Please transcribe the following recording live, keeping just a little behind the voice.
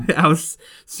I was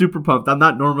super pumped. I'm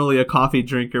not normally a coffee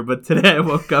drinker, but today I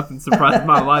woke up and surprised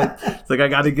my wife. It's like, I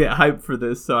got to get hyped for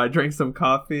this. So I drank some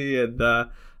coffee, and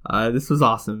this was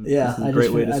awesome. Yeah, this is a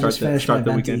great way to start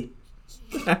the weekend.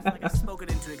 Like I spoke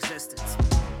it into existence.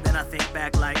 Then I think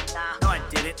back like, no, I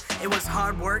didn't. It was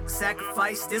hard work,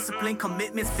 sacrifice, discipline,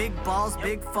 commitments, big balls,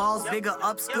 big falls, bigger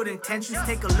ups, good intentions.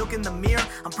 Take a look in the mirror.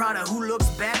 I'm proud of who looks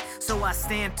back. So I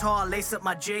stand tall, lace up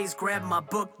my J's, grab my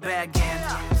book bag,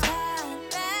 and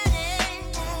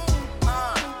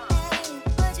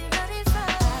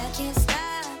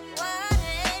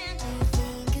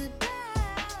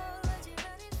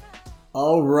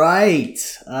all right.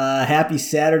 Happy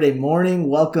Saturday morning.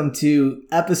 Welcome to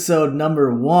episode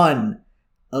number 1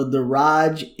 of the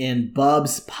Raj and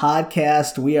Bubs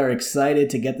podcast. We are excited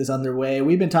to get this underway.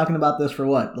 We've been talking about this for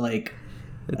what, like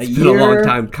a year? It's been a long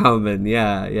time coming.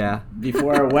 Yeah.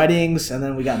 Before our weddings, and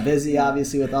then we got busy,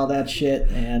 obviously, with all that shit,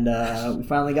 and we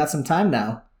finally got some time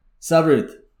now.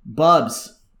 Savrut,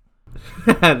 Bubs.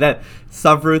 That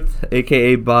Savrut,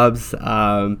 a.k.a. Bubs.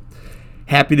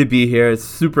 Happy to be here. It's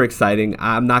super exciting.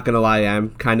 I'm not going to lie,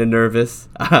 I'm kind of nervous,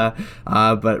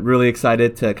 but really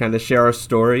excited to kind of share our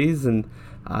stories and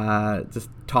just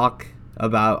talk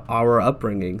about our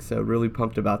upbringing. So really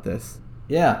pumped about this.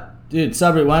 Yeah. Dude,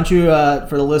 Savrut, why don't you,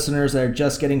 for the listeners that are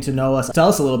just getting to know us, tell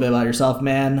us a little bit about yourself,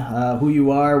 man, who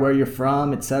you are, where you're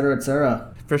from, et cetera, et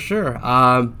cetera. For sure.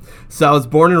 So I was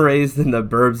born and raised in the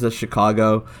burbs of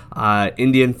Chicago,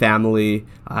 Indian family.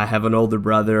 I have an older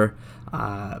brother.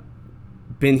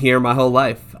 Been here my whole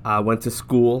life. Went to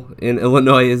school in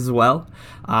Illinois as well,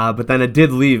 but then I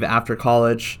did leave after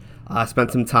college.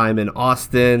 Spent some time in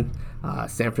Austin,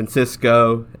 San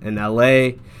Francisco, and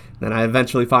LA. Then I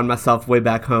eventually found myself way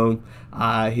back home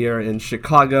here in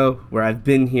Chicago, where I've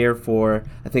been here for,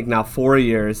 I think now 4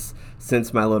 years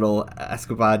since my little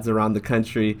escapades around the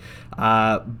country.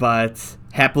 But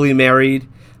happily married,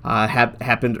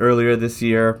 happened earlier this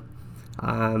year.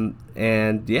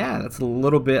 And yeah, that's a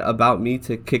little bit about me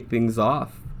to kick things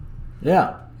off.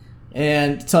 Yeah.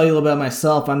 And to tell you a little bit about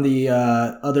myself, I'm the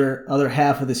other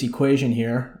half of this equation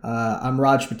here. I'm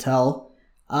Raj Patel,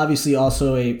 obviously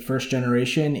also a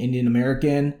first-generation Indian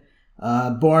American,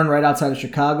 born right outside of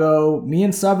Chicago. Me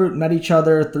and Savrut met each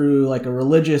other through like a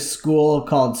religious school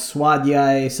called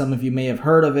Swadhyay. Some of you may have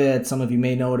heard of it. Some of you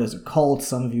may know it as a cult.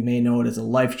 Some of you may know it as a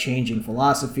life-changing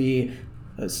philosophy.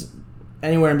 It's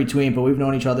anywhere in between, but we've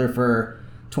known each other for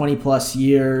 20 plus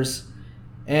years.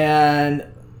 And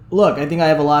look, I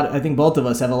think both of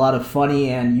us have a lot of funny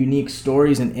and unique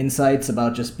stories and insights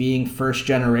about just being first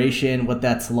generation, what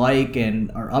that's like,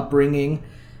 and our upbringing.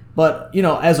 But,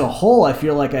 as a whole, I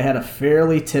feel like I had a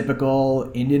fairly typical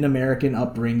Indian American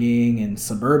upbringing in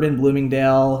suburban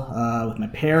Bloomingdale with my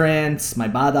parents. My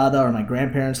badada or my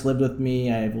grandparents lived with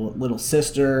me. I have a little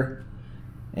sister.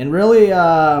 And really,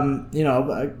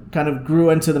 I kind of grew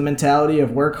into the mentality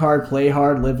of work hard, play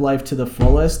hard, live life to the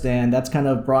fullest, and that's kind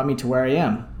of brought me to where I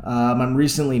am. I'm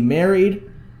recently married,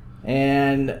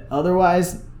 and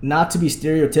otherwise, not to be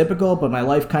stereotypical, but my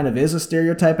life kind of is a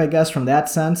stereotype, I guess, from that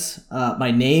sense.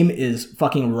 My name is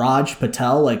fucking Raj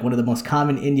Patel, like one of the most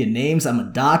common Indian names. I'm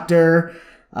a doctor.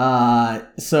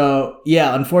 So,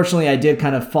 yeah, unfortunately, I did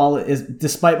kind of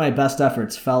despite my best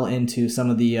efforts, fell into some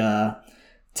of the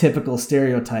typical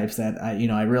stereotypes that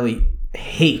I really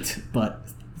hate, but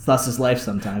thus is life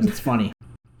sometimes. It's funny.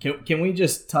 Can we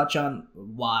just touch on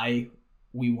why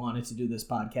we wanted to do this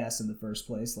podcast in the first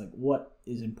place? Like, what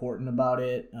is important about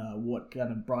it? What kind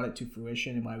of brought it to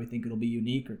fruition, and why we think it'll be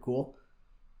unique or cool?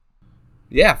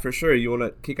 Yeah, for sure. You want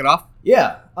to kick it off?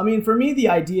 Yeah. I mean, for me, the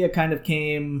idea kind of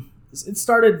came... It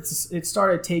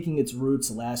started taking its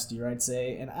roots last year, I'd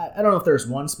say. And I don't know if there's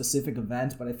one specific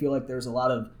event, but I feel like there's a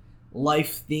lot of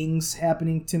life things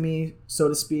happening to me, so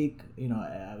to speak.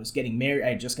 I was getting married. I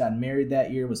had just gotten married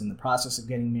that year, was in the process of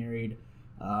getting married.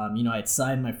 I had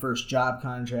signed my first job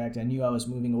contract. I knew I was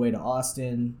moving away to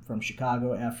Austin from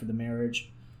Chicago after the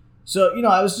marriage. So,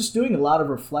 I was just doing a lot of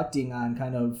reflecting on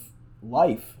kind of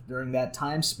life during that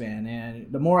time span.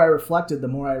 And the more I reflected, the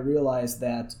more I realized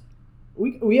that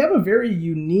we have a very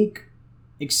unique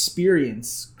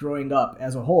experience growing up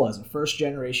as a whole, as a first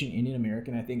generation Indian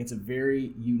American. I think it's a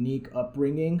very unique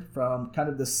upbringing from kind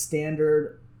of the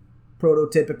standard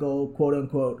prototypical quote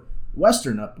unquote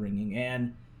Western upbringing.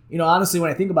 And honestly, when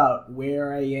I think about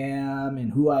where I am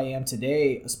and who I am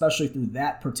today, especially through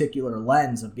that particular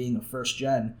lens of being a first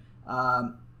gen,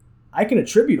 I can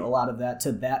attribute a lot of that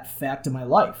to that fact in my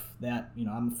life, that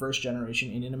I'm a first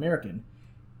generation Indian American.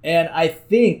 And I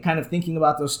think, kind of thinking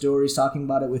about those stories, talking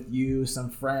about it with you, some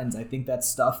friends, I think that's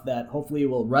stuff that hopefully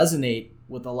will resonate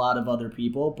with a lot of other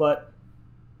people. But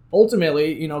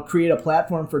ultimately, create a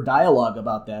platform for dialogue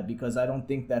about that, because I don't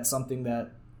think that's something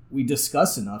that we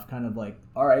discuss enough. Kind of like,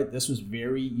 all right, this was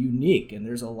very unique, and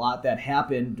there's a lot that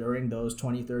happened during those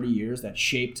 20, 30 years that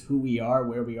shaped who we are,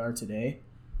 where we are today.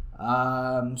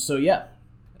 So yeah.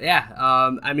 Yeah.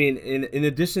 I mean, in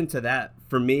addition to that,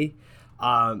 for me,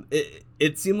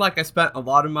 it seemed like I spent a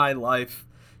lot of my life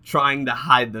trying to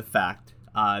hide the fact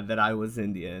that I was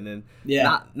Indian, and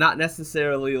not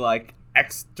necessarily like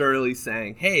externally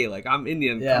saying, hey, like, I'm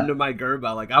Indian, come to my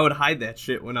Gurba. Like, I would hide that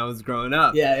shit when I was growing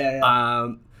up.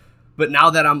 But now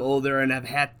that I'm older and have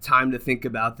had time to think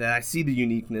about that, I see the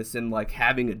uniqueness in like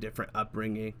having a different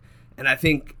upbringing. And I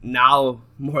think now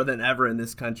more than ever in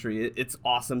this country, it's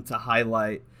awesome to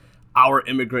highlight our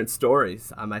immigrant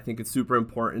stories. I think it's super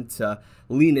important to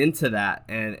lean into that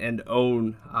and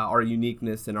own our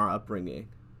uniqueness and our upbringing.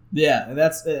 Yeah,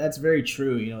 that's very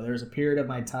true. There was a period of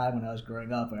my time when I was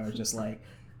growing up and I was just like,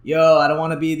 yo, I don't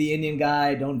want to be the Indian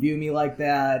guy. Don't view me like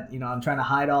that. I'm trying to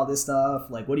hide all this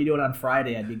stuff. Like, what are you doing on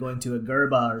Friday? I'd be going to a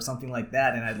Gurba or something like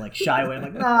that, and I'd like shy away. I'm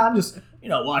like, nah, I'm just,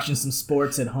 watching some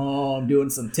sports at home, doing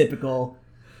some typical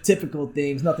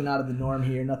things. Nothing out of the norm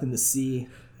here. Nothing to see.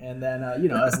 And then,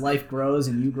 as life grows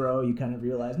and you grow, you kind of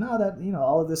realize, no, that,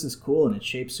 all of this is cool, and it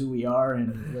shapes who we are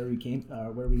and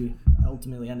where we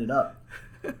ultimately ended up.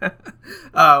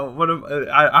 I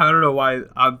don't know why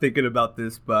I'm thinking about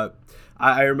this, but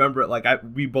I remember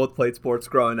we both played sports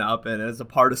growing up, and as a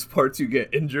part of sports, you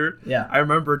get injured. Yeah. I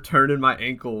remember turning my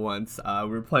ankle once. We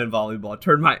were playing volleyball. I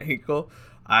turned my ankle.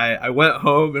 I went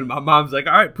home, and my mom's like,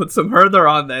 all right, put some Herther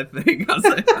on that thing. I was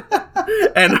like,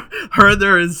 and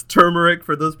Herther is turmeric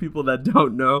for those people that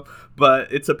don't know,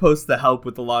 but it's supposed to help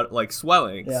with a lot like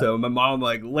swelling. Yeah. So my mom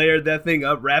like layered that thing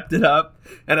up, wrapped it up,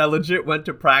 and I legit went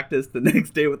to practice the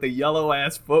next day with a yellow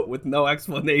ass foot with no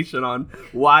explanation on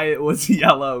why it was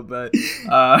yellow. But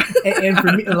and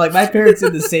for me, like, my parents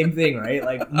did the same thing, right?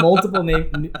 Like, multiple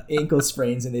ankle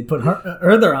sprains, and they put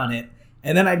Herther on it.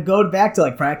 And then I'd go back to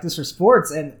like practice for sports,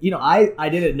 and I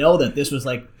didn't know that this was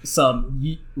like some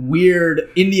weird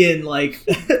Indian like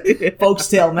folk's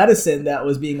tale medicine that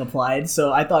was being applied.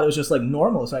 So I thought it was just like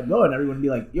normal. So I'd go, and everyone would be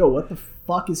like, "Yo, what the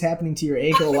fuck is happening to your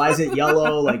ankle? Why is it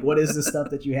yellow? Like, what is this stuff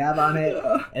that you have on it?"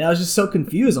 And I was just so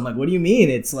confused. I'm like, "What do you mean?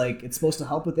 It's supposed to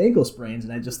help with ankle sprains?"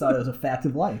 And I just thought it was a fact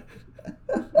of life.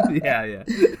 Yeah.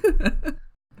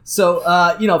 So,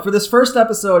 for this first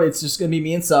episode, it's just going to be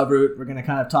me and Savrut. We're going to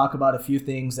kind of talk about a few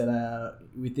things that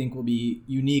we think will be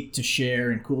unique to share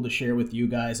and cool to share with you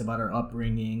guys about our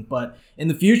upbringing. But in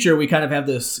the future, we kind of have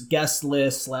this guest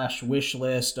list / wish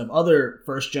list of other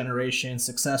first-generation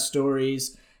success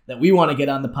stories that we want to get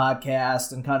on the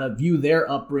podcast and kind of view their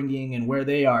upbringing and where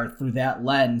they are through that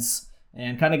lens,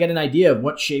 and kind of get an idea of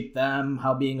what shaped them,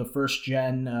 how being a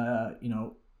first-gen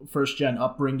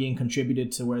upbringing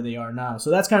contributed to where they are now.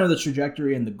 So that's kind of the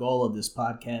trajectory and the goal of this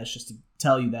podcast, just to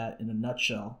tell you that in a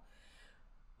nutshell.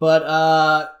 But,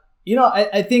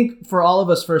 I think for all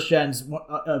of us first gens,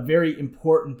 a very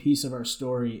important piece of our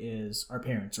story is our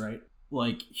parents, right?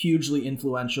 Like, hugely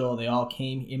influential. They all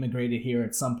immigrated here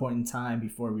at some point in time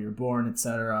before we were born,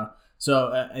 etc.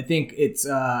 So I think it's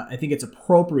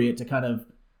appropriate to kind of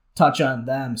touch on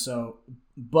them. So,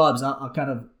 Bubs, I'll kind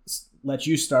of let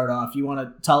you start off. You want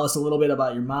to tell us a little bit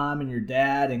about your mom and your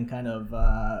dad and kind of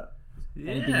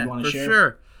anything you want to share?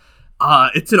 Sure.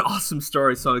 It's an awesome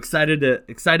story, so I'm excited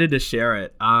to share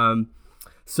it.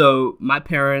 So my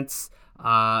parents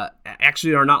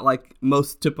actually are not like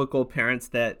most typical parents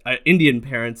that Indian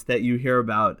parents that you hear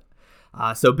about.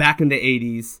 So back in the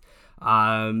 80s,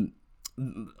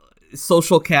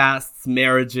 social castes,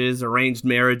 marriages, arranged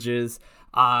marriages,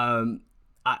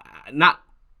 not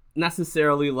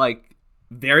necessarily like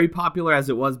very popular as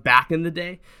it was back in the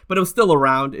day, but it was still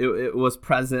around. It was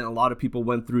present. A lot of people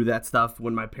went through that stuff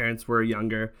when my parents were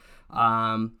younger.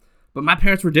 But my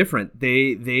parents were different.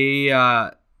 They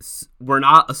were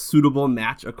not a suitable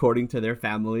match according to their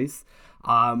families.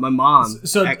 My mom.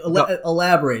 So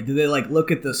elaborate. Do they like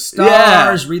look at the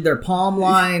stars, read their palm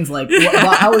lines? Like,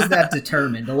 how is that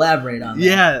determined? Elaborate on that.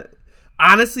 Yeah.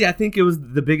 Honestly, I think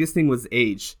the biggest thing was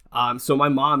age. So my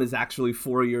mom is actually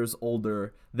 4 years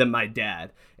older than my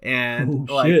dad. And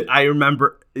shit. I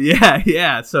remember,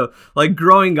 yeah. So like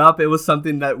growing up, it was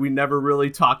something that we never really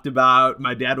talked about.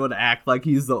 My dad would act like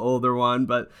he's the older one,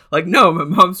 but like, no, my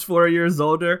mom's 4 years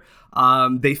older.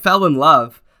 They fell in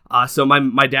love. So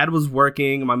my dad was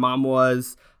working. My mom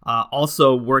was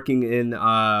also working in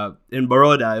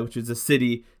Baroda, which is a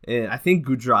city in, I think,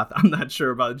 Gujarat. I'm not sure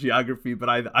about geography, but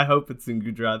I hope it's in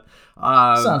Gujarat.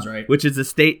 Sounds right. Which is a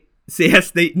state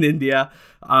in India.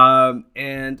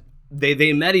 And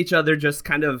they met each other just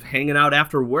kind of hanging out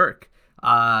after work.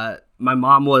 My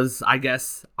mom was, I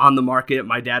guess, on the market.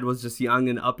 My dad was just young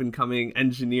and up and coming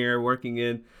engineer working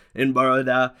in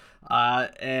Baroda.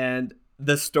 And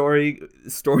the story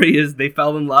is they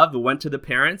fell in love, went to the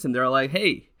parents, and they're like,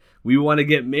 hey, we want to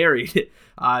get married.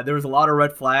 There was a lot of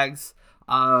red flags,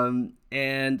 but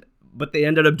they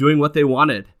ended up doing what they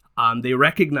wanted. They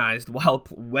recognized while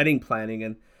wedding planning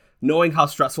and knowing how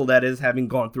stressful that is, having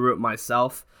gone through it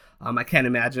myself. I can't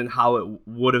imagine how it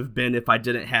would have been if I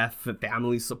didn't have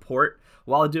family support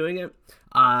while doing it.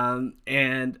 My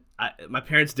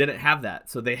parents didn't have that.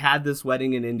 So they had this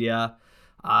wedding in India.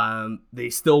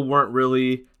 They still weren't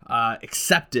really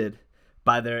accepted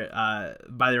by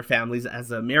their families as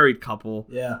a married couple.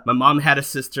 Yeah. My mom had a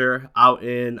sister out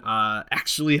in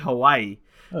actually Hawaii.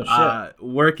 Oh shit.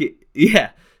 Working.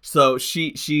 Yeah. So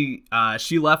she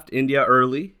left India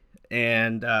early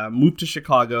and moved to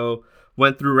Chicago,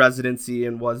 went through residency,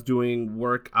 and was doing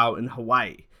work out in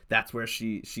Hawaii. That's where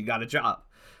she got a job.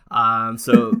 And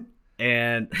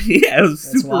yeah, it was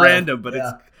super random, but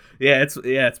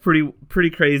it's pretty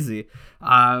crazy.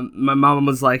 My mom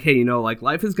was like, hey, like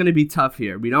life is going to be tough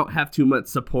here. We don't have too much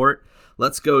support.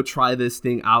 Let's go try this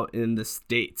thing out in the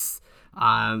States.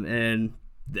 And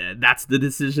that's the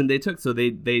decision they took. So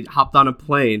they hopped on a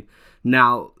plane.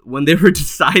 Now, when they were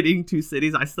deciding two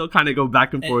cities, I still kind of go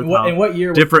back and forth. And what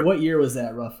year? What year was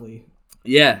that roughly?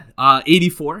 Yeah,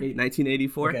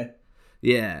 1984. Okay.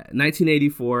 Yeah,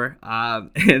 1984.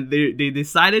 And they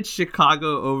decided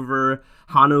Chicago over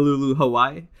Honolulu,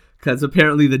 Hawaii, because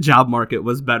apparently the job market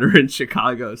was better in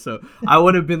Chicago. So I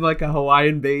would have been like a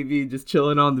Hawaiian baby just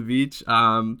chilling on the beach.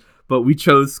 But we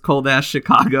chose cold ass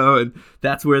Chicago, and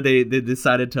that's where they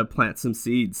decided to plant some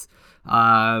seeds.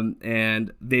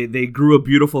 And they grew a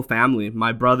beautiful family.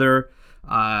 My brother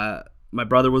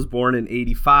was born in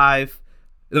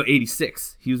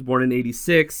 86. He was born in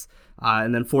 86.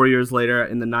 And then 4 years later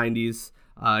in the 90s,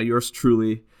 yours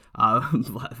truly,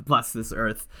 bless this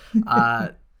earth.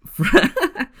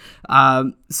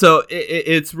 So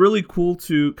it's really cool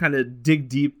to kind of dig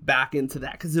deep back into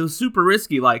that, because it was super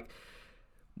risky. Like,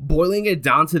 boiling it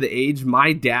down to the age,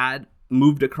 my dad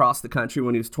moved across the country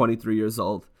when he was 23 years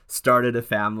old, started a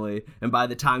family, and by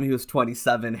the time he was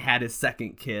 27, had his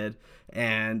second kid,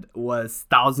 and was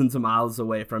thousands of miles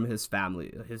away from his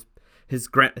family.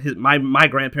 My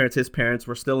grandparents, his parents,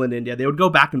 were still in India. They would go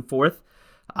back and forth,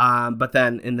 but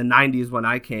then in the 90s when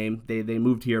I came, they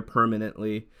moved here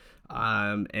permanently,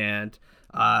 and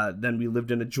then we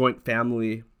lived in a joint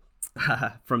family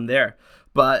from there.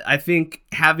 But I think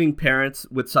having parents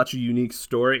with such a unique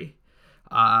story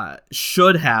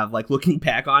should have, like, looking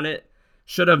back on it,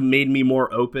 should have made me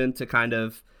more open to kind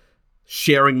of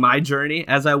sharing my journey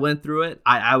as I went through it.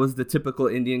 I was the typical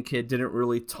Indian kid, didn't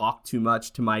really talk too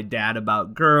much to my dad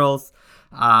about girls.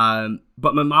 But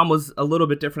my mom was a little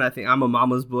bit different. I think I'm a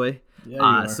mama's boy. Yeah, you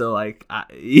are. So like,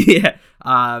 yeah.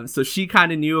 So she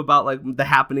kind of knew about like the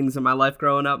happenings in my life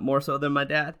growing up more so than my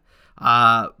dad.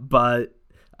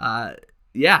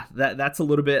 Yeah, that's a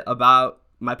little bit about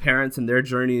my parents and their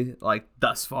journey, like,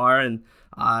 thus far, and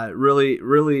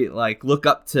really like look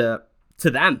up to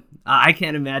them. I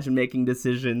can't imagine making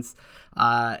decisions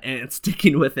and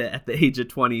sticking with it at the age of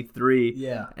 23.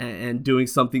 Yeah, and doing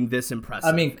something this impressive.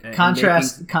 I mean,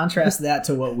 contrast that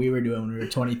to what we were doing when we were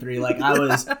 23. Like, I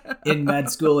was in med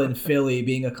school in Philly,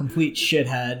 being a complete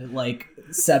shithead, like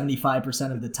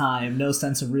 75% of the time, no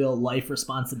sense of real life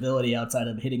responsibility outside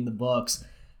of hitting the books.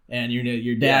 And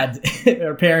your dad,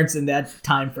 or parents in that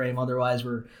time frame, otherwise,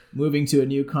 were moving to a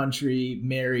new country,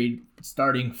 married,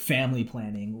 starting family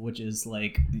planning, which is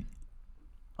like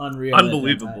unreal,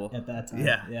 unbelievable at that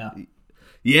time.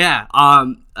 Yeah.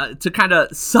 To kind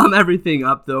of sum everything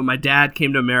up, though, my dad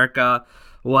came to America,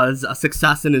 was a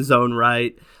success in his own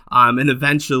right, and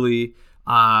eventually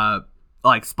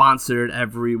sponsored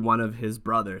every one of his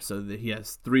brothers. So that he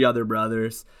has 3 other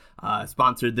brothers.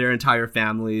 Sponsored their entire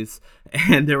families.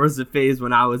 And there was a phase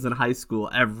when I was in high school,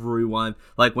 everyone,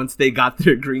 like, once they got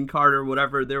their green card or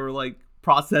whatever they were like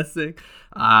processing,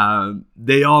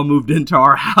 they all moved into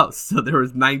our house. So there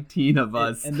was 19 of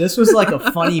us. And this was like a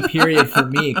funny period for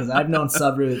me, because I've known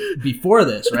Savrut before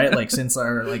this, right? Like, since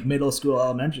our like middle school,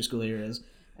 elementary school years.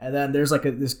 And then there's like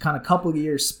this kind of couple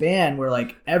year span where,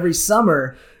 like, every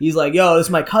summer he's like, yo, this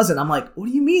is my cousin. I'm like, what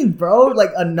do you mean, bro?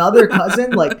 Like, another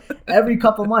cousin? Like, every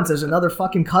couple months there's another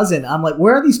fucking cousin. I'm like,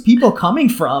 where are these people coming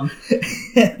from?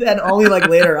 And then only like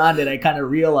later on did I kind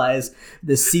of realize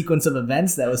the sequence of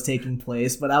events that was taking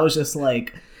place. But I was just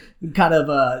like kind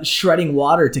of shredding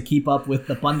water to keep up with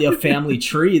the Pandya family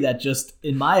tree that just,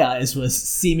 in my eyes, was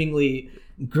seemingly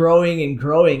growing and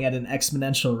growing at an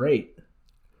exponential rate.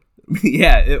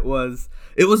 Yeah, it was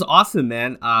awesome,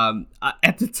 man.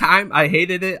 At the time, I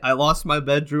hated it. I lost my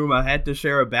bedroom. I had to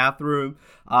share a bathroom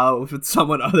with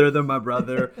someone other than my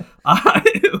brother.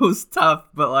 It was tough,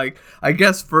 but like I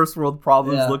guess first world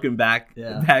problems. Looking back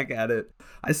at it,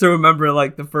 I still remember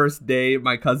like the first day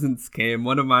my cousins came.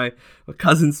 One of my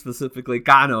cousins specifically,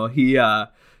 Kano, he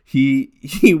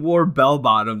wore bell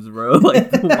bottoms, bro. Like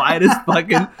the widest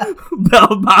fucking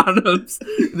bell bottoms.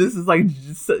 This is like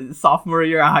sophomore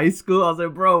year of high school. I was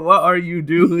like, bro, what are you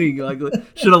doing? Like,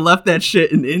 should have left that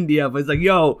shit in India. But it's like,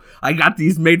 yo, I got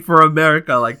these made for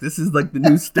America. Like, this is like the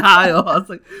new style. I was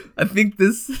like, I think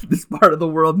this part of the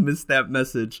world missed that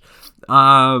message.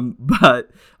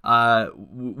 But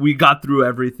we got through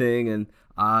everything, and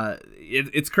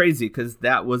it's crazy because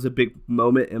that was a big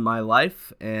moment in my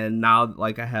life, and now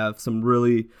like I have some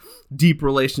really deep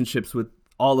relationships with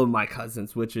all of my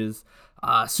cousins, which is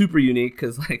super unique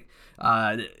because like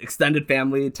extended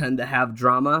family tend to have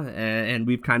drama, and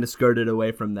we've kind of skirted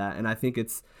away from that. And I think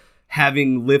it's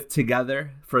having lived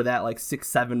together for that like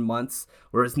 6-7 months,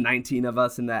 where it's 19 of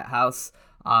us in that house,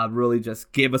 really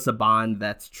just gave us a bond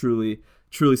that's truly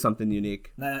something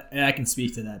unique. And I can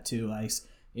speak to that too.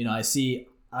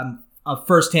 I'm a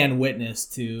firsthand witness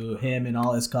to him and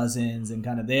all his cousins, and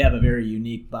kind of they have a very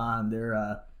unique bond.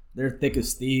 They're thick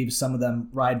as thieves. Some of them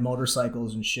ride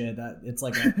motorcycles and shit. It's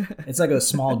like a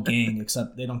small gang,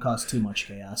 except they don't cause too much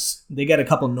chaos. They get a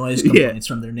couple noise complaints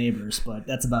from their neighbors, but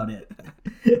that's about it.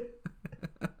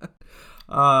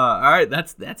 All right,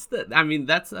 that's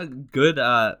a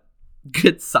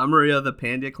good summary of the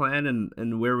Pandya clan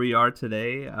and where we are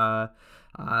today.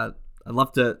 I'd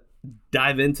love to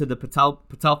dive into the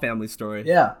Patel family story.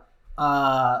 Yeah.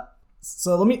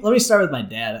 So let me start with my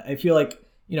dad. I feel like,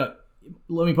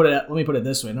 let me put it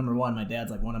this way. Number one, my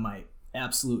dad's like one of my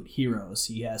absolute heroes.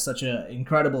 He has such an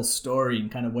incredible story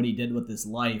and kind of what he did with his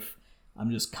life.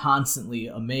 I'm just constantly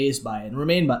amazed by it and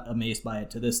remain amazed by it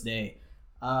to this day.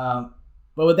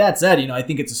 But with that said, I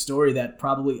think it's a story that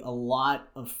probably a lot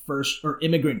of first or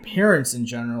immigrant parents in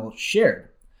general shared.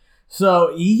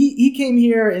 So he came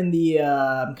here in the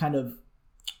kind of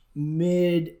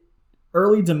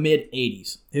early to mid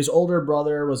 80s. His older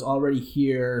brother was already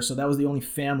here, so that was the only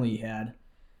family he had.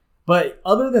 But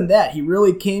other than that, he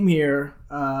really came here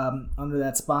under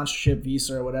that sponsorship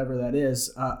visa or whatever that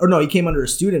is. He came under a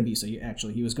student visa.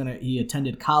 He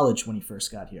attended college when he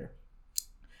first got here.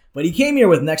 But he came here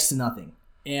with next to nothing.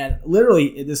 And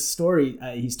literally, this story,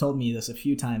 he's told me this a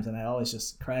few times, and it always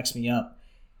just cracks me up.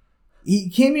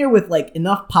 He came here with like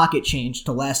enough pocket change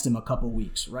to last him a couple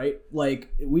weeks, right?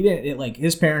 Like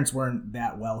his parents weren't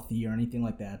that wealthy or anything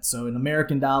like that. So in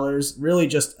American dollars, really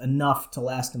just enough to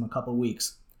last him a couple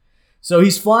weeks. So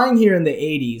he's flying here in the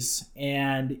 80s,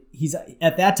 and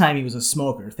at that time he was a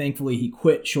smoker. Thankfully, he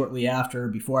quit shortly after,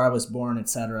 before I was born,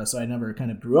 etc. So I never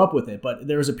kind of grew up with it. But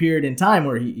there was a period in time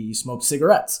where he smoked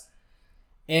cigarettes.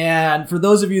 And for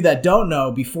those of you that don't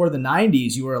know, before the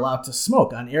 90s, you were allowed to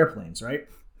smoke on airplanes, right?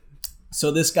 So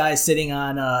this guy's sitting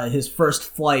on his first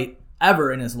flight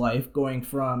ever in his life, going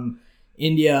from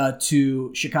India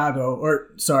to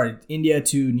India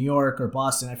to New York or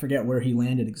Boston. I forget where he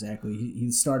landed exactly.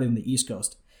 He started in the East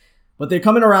Coast. But they're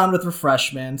coming around with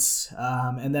refreshments,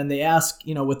 and then they ask,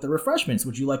 with the refreshments,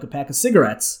 would you like a pack of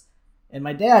cigarettes? And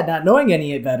my dad, not knowing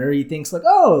any better, he thinks like,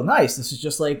 oh, nice. This is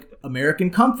just like American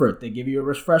comfort. They give you a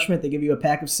refreshment. They give you a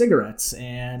pack of cigarettes.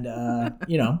 And,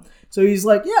 so he's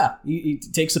like, yeah, he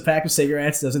takes a pack of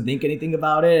cigarettes, doesn't think anything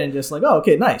about it, and just like, oh,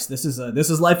 okay, nice. This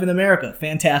is life in America.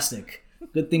 Fantastic.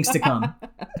 Good things to come.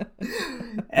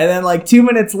 And then like 2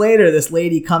 minutes later, this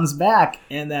lady comes back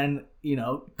and then,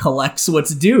 collects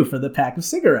what's due for the pack of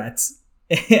cigarettes.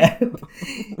 And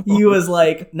he was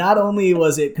like, not only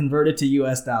was it converted to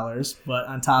US dollars, but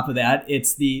on top of that,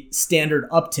 it's the standard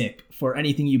uptick for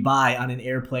anything you buy on an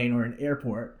airplane or an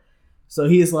airport. So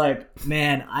he's like,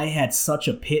 man, I had such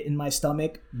a pit in my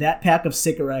stomach. That pack of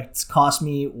cigarettes cost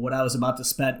me what I was about to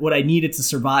spend, what I needed to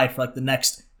survive for like the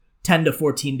next 10 to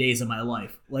 14 days of my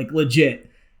life. Like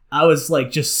legit. I was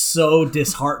like just so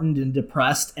disheartened and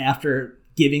depressed after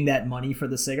giving that money for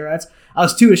the cigarettes. He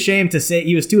was too ashamed to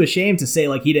say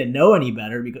like he didn't know any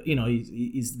better because,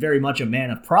 he's very much a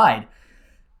man of pride.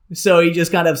 So he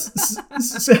just kind of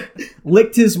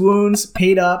licked his wounds,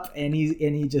 paid up, and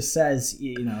he just says,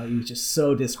 he was just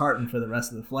so disheartened for the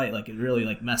rest of the flight. Like it really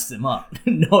like messed him up,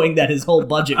 knowing that his whole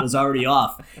budget was already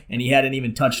off and he hadn't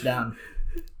even touched down.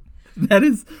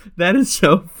 that is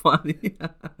so funny.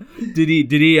 Did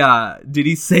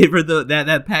he savor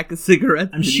that pack of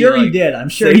cigarettes? I'm sure he did. I'm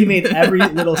sure he made every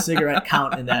little cigarette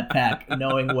count in that pack,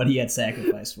 knowing what he had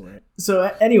sacrificed for it. So,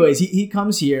 anyways, he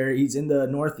comes here. He's in the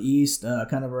Northeast,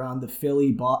 kind of around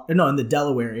the in the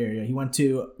Delaware area. He went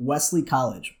to Wesley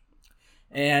College,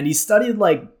 and he studied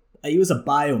he was a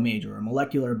bio major, a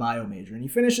molecular bio major, and he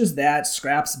finishes that,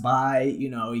 scraps by.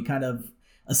 He kind of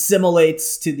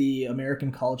assimilates to the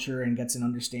American culture and gets an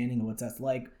understanding of what that's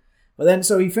like. But then,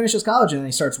 so he finishes college and then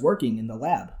he starts working in the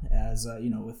lab as,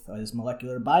 with his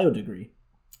molecular bio degree.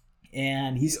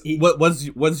 And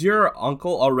was your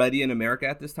uncle already in America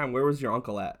at this time? Where was your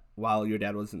uncle at while your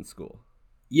dad was in school?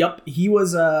 Yep,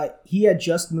 he had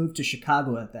just moved to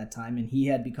Chicago at that time, and he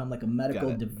had become like a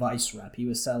medical device rep. He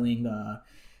was selling home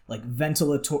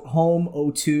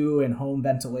O2 and home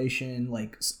ventilation,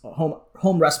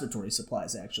 home respiratory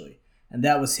supplies actually. And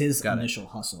that was his initial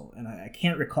hustle. And I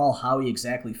can't recall how he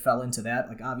exactly fell into that.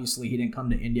 Obviously he didn't come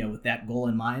to India with that goal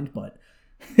in mind, but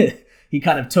he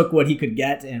kind of took what he could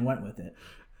get and went with it.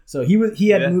 So he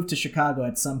had moved to Chicago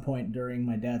at some point during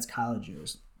my dad's college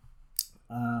years.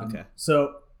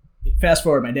 So fast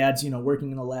forward, my dad's,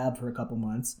 working in a lab for a couple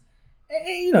months.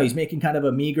 He's making kind of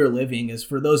a meager living. As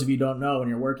for those of you who don't know, when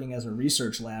you're working as a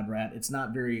research lab rat, it's not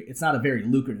a very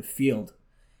lucrative field.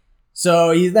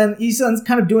 So he's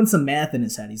kind of doing some math in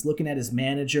his head. He's looking at his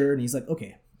manager and he's like,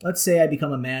 okay, let's say I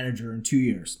become a manager in 2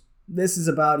 years. This is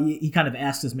about, he kind of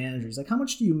asked his manager, he's like, how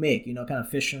much do you make? Kind of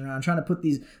fishing around, trying to put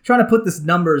this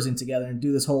numbers in together and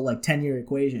do this whole 10-year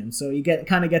equation. So he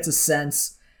kind of gets a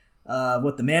sense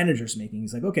what the manager's making.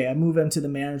 He's like, okay, I move into the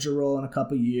manager role in a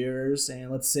couple years, and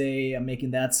let's say I'm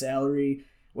making that salary.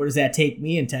 Where does that take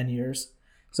me in 10 years?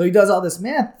 So he does all this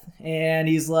math, and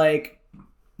he's like,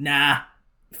 nah,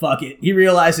 fuck it. He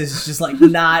realizes it's just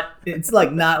not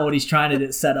what he's trying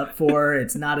to set up for.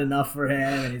 It's not enough for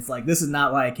him, and it's like, this is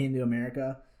not why I came to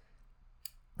America.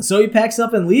 So he packs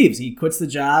up and leaves. He quits the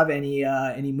job, and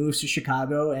he moves to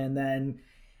Chicago, and then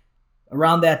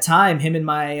around that time, him and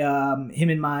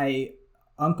my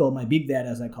uncle, my big dad,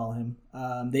 as I call him,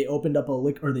 they opened up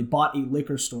they bought a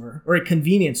liquor store, or a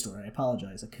convenience store. I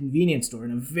apologize, a convenience store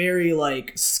in a very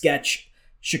sketch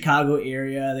Chicago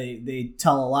area. They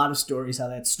tell a lot of stories how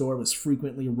that store was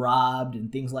frequently robbed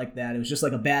and things like that. It was just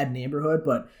a bad neighborhood,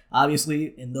 but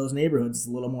obviously in those neighborhoods it's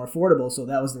a little more affordable. So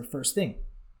that was their first thing.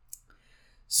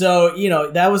 So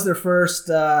that was their first.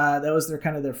 That was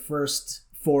their first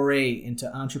foray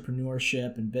into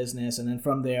entrepreneurship and business, and then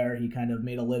from there he kind of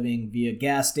made a living via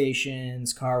gas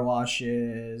stations, car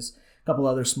washes, a couple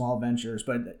other small ventures.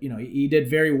 But he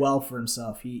did very well for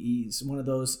himself. He's one of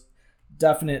those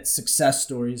definite success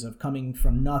stories of coming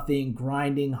from nothing,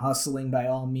 grinding, hustling by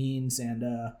all means,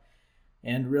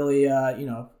 and really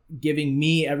giving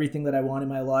me everything that I want in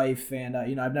my life. And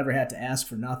I've never had to ask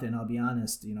for nothing. I'll be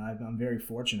honest. I'm very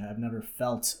fortunate. I've never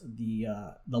felt the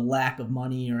lack of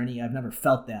money or any. I've never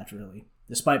felt that really,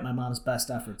 despite my mom's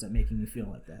best efforts at making me feel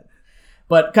like that.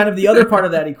 But kind of the other part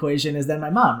of that equation is then my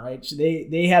mom, right?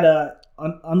 They had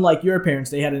unlike your parents,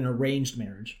 they had an arranged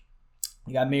marriage.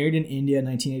 They got married in India in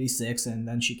 1986, and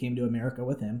then she came to America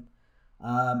with him.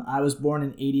 I was born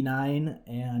in 89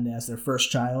 and as their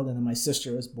first child, and then my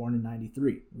sister was born in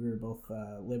 93. We were both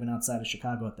living outside of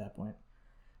Chicago at that point.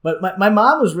 But my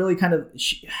mom was really kind of,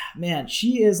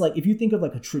 she is if you think of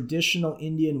a traditional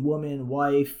Indian woman,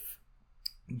 wife,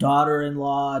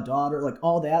 daughter-in-law, daughter,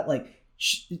 all that,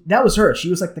 that was her.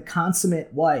 She was the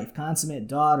consummate wife, consummate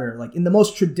daughter, in the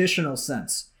most traditional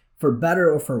sense, for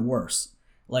better or for worse.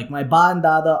 My ba and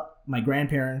dada, my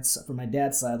grandparents from my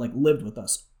dad's side, lived with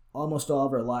us almost all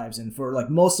of our lives. And for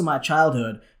most of my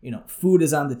childhood, food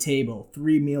is on the table,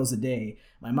 3 meals a day.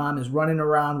 My mom is running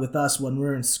around with us when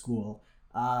we're in school.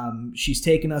 She's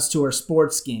taken us to our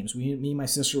sports games. Me and my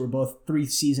sister were both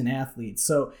 3-season athletes.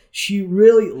 So she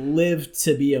really lived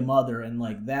to be a mother.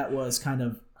 And that was kind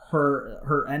of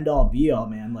her end all be all,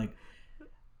 man.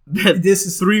 This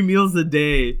is 3 meals a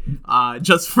day.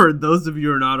 Just for those of you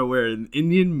who are not aware, an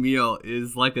Indian meal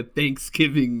is like a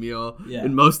Thanksgiving meal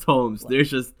in most homes.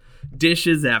 There's just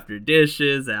dishes after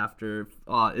dishes after.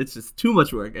 It's just too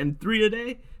much work. And 3 a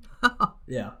day.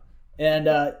 Yeah, and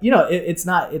it's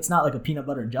not like a peanut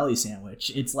butter and jelly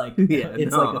sandwich. It's like a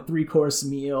 3-course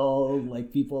meal.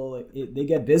 People, they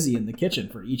get busy in the kitchen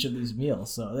for each of these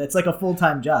meals, so it's a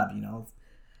full-time job,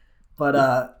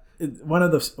 But one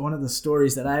of the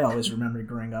stories that I always remember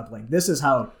growing up, this is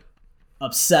how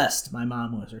obsessed my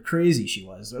mom was, or crazy she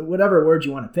was, or whatever word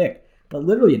you want to pick. But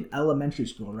literally in elementary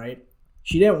school, right?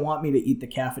 She didn't want me to eat the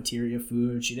cafeteria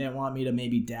food. She didn't want me to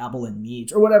maybe dabble in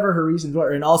meat or whatever her reasons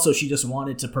were. And also she just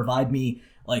wanted to provide me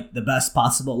like the best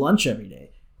possible lunch every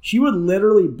day. She would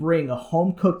literally bring a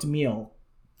home cooked meal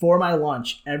for my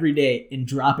lunch every day and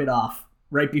drop it off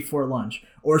right before lunch.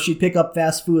 Or she'd pick up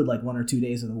fast food like 1 or 2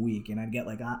 days of the week, and I'd get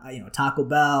like Taco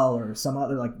Bell or some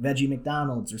other like veggie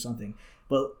McDonald's or something.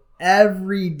 But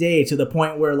every day, to the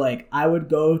point where like I would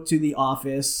go to the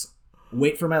office,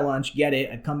 wait for my lunch, get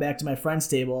it, I'd come back to my friend's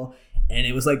table, and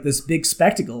it was like this big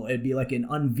spectacle. It'd be like an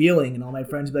unveiling, and all my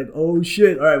friends would be like, "Oh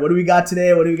shit! All right, what do we got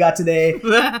today? What do we got today?"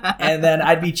 And then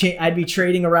I'd be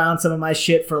trading around some of my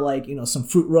shit for like some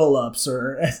fruit roll-ups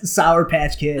or Sour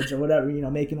Patch Kids or whatever,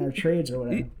 making our trades or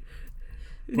whatever.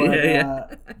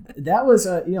 But that was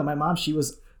my mom. She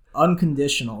was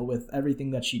unconditional with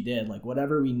everything that she did. Like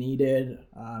whatever we needed,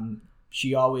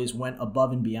 she always went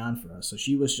above and beyond for us. So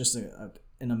she was just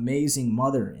an amazing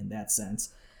mother in that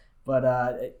sense.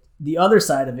 But the other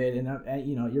side of it,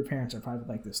 and your parents are probably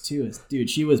like this too, is, dude,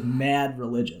 she was mad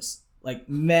religious. Like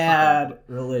mad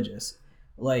religious.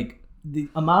 Like the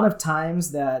amount of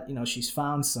times that she's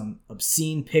found some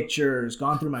obscene pictures,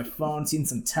 gone through my phone, seen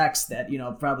some texts that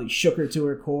probably shook her to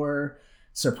her core,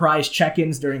 surprise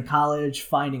check-ins during college,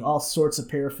 finding all sorts of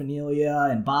paraphernalia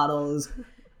and bottles.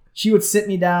 She would sit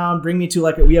me down, bring me to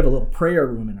we have a little prayer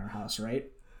room in our house, right?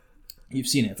 You've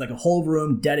seen it. It's like a whole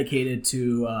room dedicated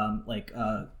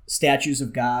to statues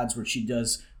of gods, where she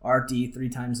does arti 3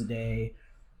 times a day.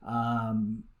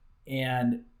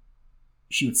 And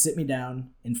she would sit me down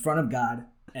in front of God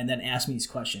and then ask me these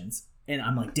questions. And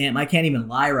I'm like, damn, I can't even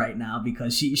lie right now,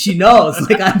 because she knows.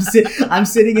 Like I'm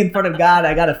sitting in front of God.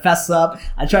 I got to fess up.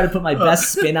 I try to put my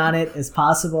best spin on it as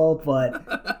possible,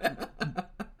 but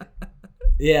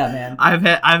yeah, man. I've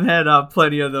had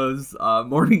plenty of those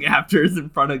morning afters in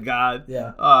front of God.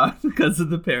 Yeah. Because of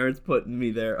the parents putting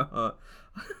me there.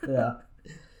 Yeah.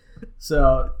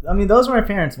 So I mean, those were my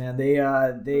parents, man.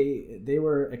 They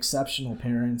were exceptional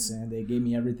parents, and they gave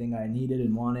me everything I needed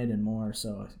and wanted and more.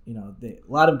 So a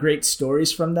lot of great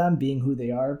stories from them, being who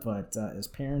they are. But as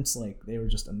parents, they were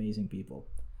just amazing people.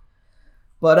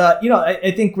 But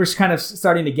I think we're kind of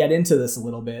starting to get into this a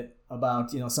little bit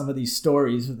about some of these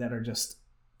stories that are just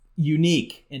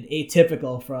unique and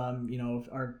atypical from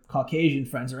our Caucasian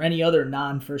friends or any other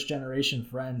non-first generation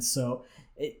friends. So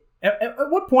at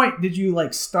what point did you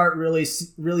start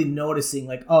really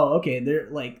noticing oh, okay, they're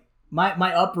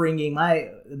my upbringing,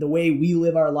 the way we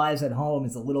live our lives at home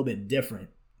is a little bit different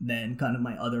than kind of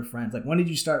my other friends? When did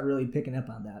you start really picking up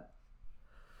on that?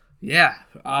 Yeah.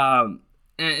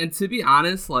 And to be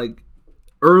honest,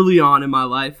 early on in my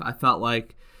life, I felt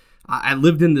like I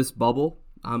lived in this bubble.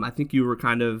 I think you were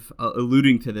kind of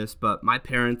alluding to this, but my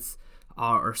parents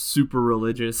are super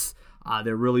religious.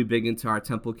 They're really big into our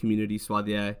temple community,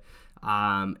 Swadhyay.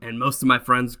 And most of my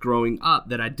friends growing up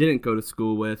that I didn't go to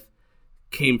school with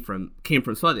came from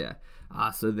Swadhyay.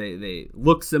 So they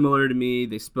looked similar to me.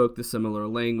 They spoke the similar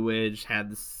language, had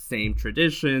the same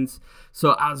traditions.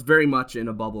 So I was very much in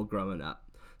a bubble growing up.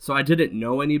 So I didn't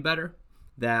know any better,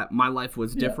 that my life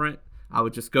was different. Yeah. I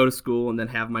would just go to school and then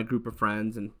have my group of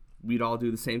friends, and we'd all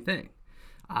do the same thing.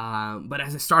 But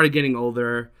as I started getting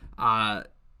older,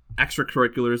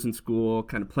 extracurriculars in school,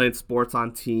 kind of playing sports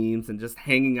on teams, and just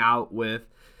hanging out with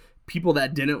people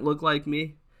that didn't look like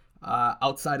me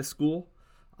outside of school,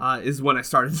 is when I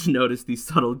started to notice these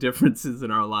subtle differences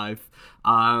in our life.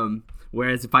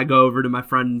 Whereas if I go over to my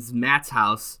friend's Matt's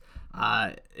house,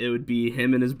 it would be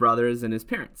him and his brothers and his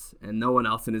parents, and no one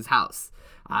else in his house.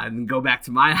 And go back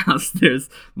to my house, there's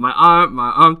my aunt,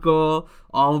 my uncle,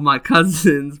 all of my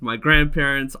cousins, my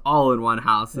grandparents, all in one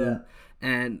house. Yeah.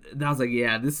 And I was like,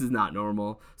 yeah, this is not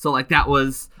normal. So that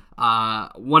was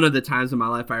one of the times in my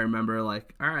life I remember all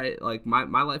right,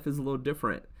 my life is a little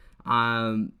different.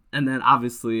 And then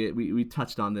obviously we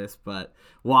touched on this, but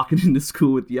walking into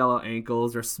school with yellow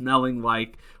ankles or smelling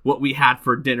like what we had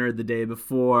for dinner the day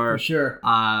before. For sure.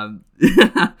 That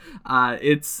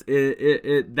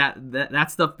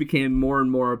stuff became more and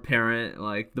more apparent.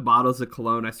 The bottles of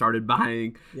cologne I started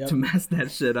buying to mess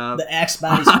that shit up. The Axe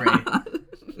body spray.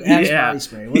 Body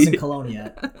spray. It wasn't cologne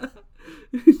yet.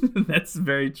 That's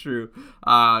very true.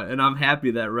 And I'm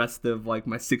happy that rest of my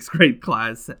 6th grade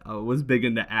class was big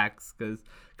into Axe, because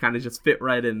kind of just fit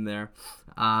right in there.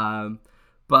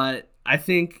 But I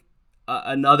think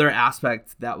another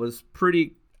aspect that was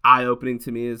pretty eye-opening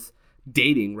to me is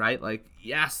dating, right?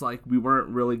 Yes, we weren't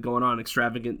really going on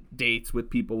extravagant dates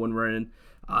with people when we're in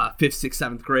 5th, 6th,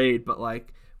 7th grade, but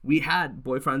we had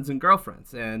boyfriends and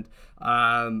girlfriends, and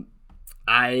I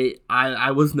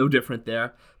was no different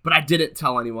there. But I didn't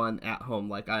tell anyone at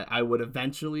home. I would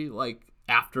eventually,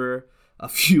 after a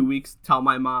few weeks, tell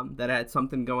my mom that I had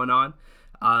something going on.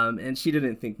 And she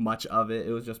didn't think much of it.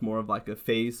 It was just more of like a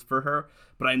phase for her.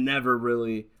 But I never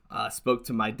really spoke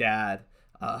to my dad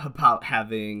about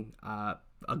having a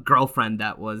girlfriend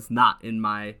that was not in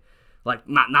my, like,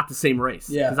 not the same race.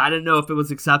 Yeah. Because I didn't know if it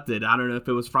was accepted. I don't know if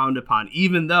it was frowned upon.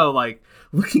 Even though, like,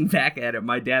 looking back at it,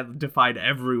 my dad defied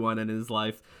everyone in his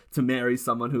life to marry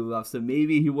someone who loves him.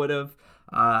 Maybe he would have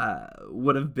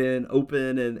been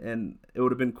open and it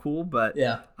would have been cool, but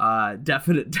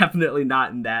definitely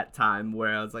not in that time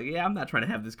where I was like, yeah, I'm not trying to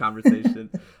have this conversation.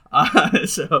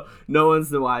 So no one's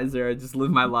the wiser. I just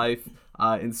live my life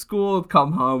in school,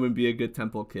 come home, and be a good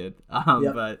Temple kid.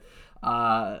 But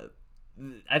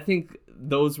I think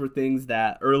those were things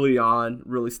that early on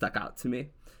really stuck out to me.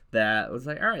 That was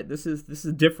like, all right, this is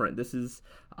different. This is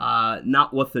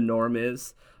not what the norm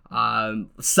is.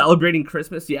 Celebrating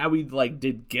Christmas, yeah, we like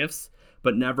did gifts,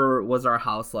 but never was our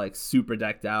house like super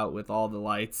decked out with all the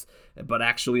lights. But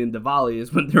actually in Diwali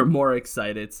is when they're more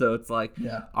excited. So it's like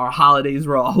our holidays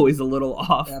were always a little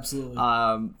off. Absolutely.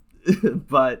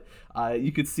 But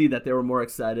you could see that they were more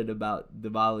excited about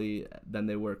Diwali than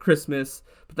they were Christmas.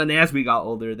 But then as we got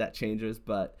older, that changes.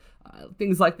 But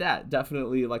things like that,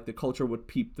 definitely like the culture would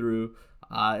peep through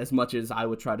as much as I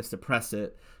would try to suppress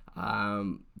it.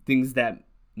 Things that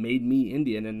made me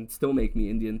Indian and still make me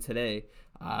Indian today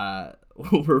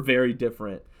were very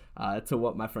different to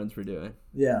what my friends were doing.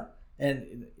 Yeah.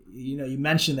 And, you know, you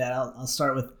mentioned that. I'll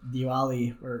start with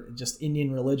Diwali or just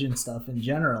Indian religion stuff in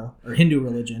general, or Hindu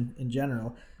religion in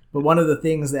general. But one of the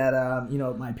things that,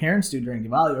 my parents do during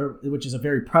Diwali, which is a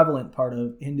very prevalent part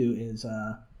of Hindu, is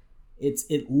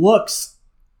it looks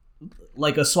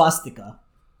like a swastika,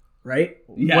 right?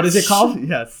 Yes. What is it called?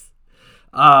 Yes.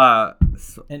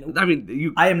 And I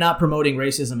mean, I am not promoting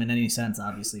racism in any sense,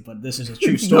 obviously, but this is a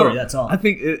true story. That's all. I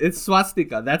think it's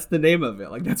swastika. That's the name of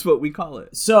it. Like, that's what we call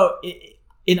it. So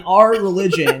in our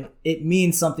religion, it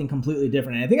means something completely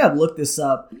different. And I think I've looked this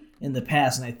up in the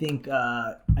past, and I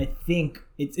think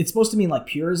it's supposed to mean like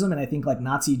purism, and I think like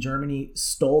Nazi Germany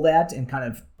stole that and kind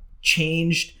of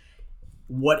changed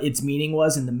what its meaning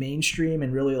was in the mainstream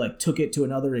and really like took it to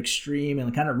another extreme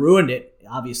and kind of ruined it.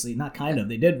 Obviously, not kind of,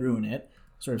 they did ruin it,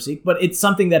 sort of speak, but it's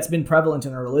something that's been prevalent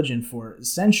in our religion for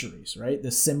centuries, right?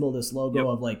 This symbol, this logo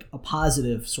of like a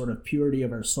positive sort of purity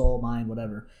of our soul, mind,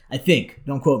 whatever. I think,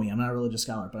 don't quote me, I'm not a religious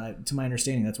scholar, but to my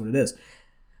understanding, that's what it is.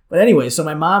 But anyway, so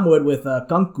my mom would, with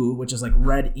kanku, which is like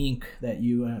red ink that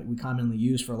we commonly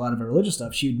use for a lot of our religious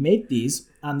stuff, she would make these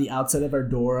on the outside of our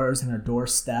doors and our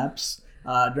doorsteps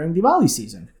during Diwali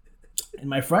season. And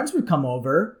my friends would come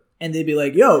over and they'd be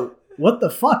like, yo, what the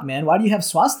fuck, man? Why do you have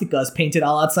swastikas painted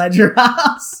all outside your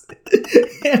house?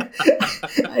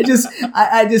 I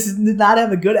just did not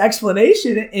have a good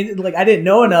explanation. And like, I didn't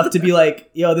know enough to be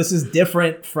like, yo, this is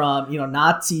different from,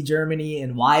 Nazi Germany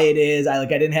and why it is. I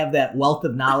didn't have that wealth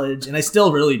of knowledge, and I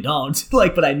still really don't.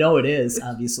 But I know it is,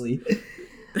 obviously.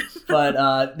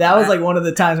 But that was like one of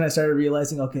the times when I started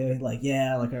realizing, okay, like,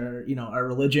 yeah, like our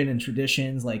religion and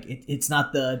traditions, like it's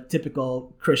not the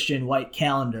typical Christian white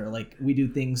calendar. Like we do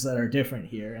things that are different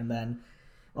here. And then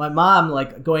my mom,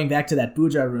 like going back to that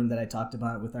puja room that I talked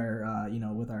about with our,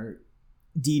 with our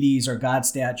deities or god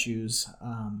statues,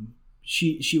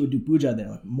 she would do puja there,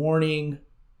 like morning,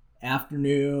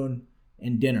 afternoon,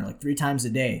 and dinner, like 3 times a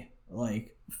day,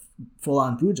 like full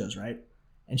on pujas, right?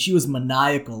 And she was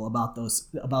maniacal about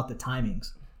the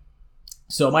timings.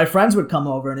 So my friends would come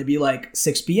over and it'd be like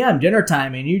 6 p.m. dinner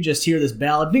time, and you just hear this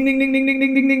bell, ding, ding, ding, ding, ding,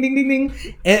 ding, ding, ding, ding, ding,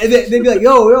 ding. And they'd be like,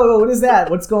 yo, what is that?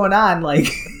 What's going on? Like,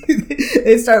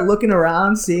 they'd start looking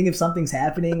around, seeing if something's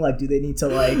happening. Like, do they need to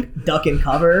like duck and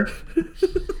cover?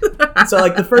 And so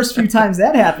like the first few times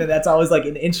that happened, that's always like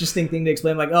an interesting thing to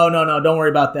explain. Like, oh, no, don't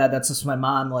worry about that. That's just my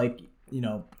mom, like,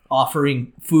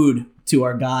 offering food to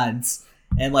our gods.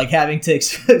 And like having to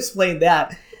explain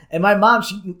that. And my mom,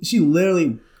 she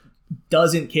literally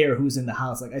doesn't care who's in the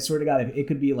house. Like, I swear to God, if it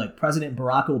could be like President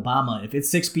Barack Obama. If it's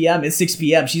 6 p.m., it's 6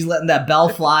 p.m. She's letting that bell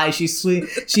fly. She's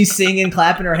singing,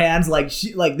 clapping her hands. Like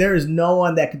there is no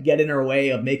one that could get in her way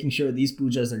of making sure these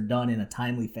pujas are done in a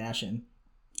timely fashion.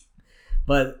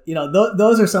 But,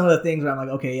 those are some of the things where I'm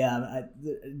like, okay, yeah,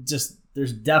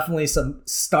 there's definitely some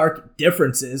stark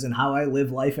differences in how I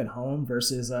live life at home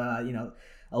versus,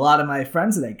 a lot of my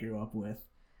friends that I grew up with.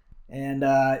 And,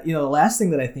 the last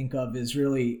thing that I think of is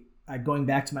really going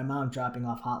back to my mom dropping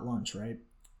off hot lunch, right?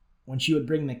 When she would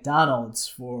bring McDonald's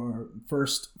for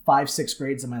first 5-6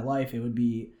 grades of my life, it would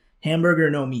be hamburger,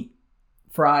 no meat,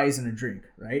 fries, and a drink,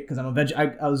 right? Because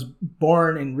I was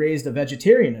born and raised a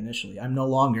vegetarian initially. I'm no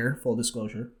longer, full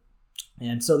disclosure.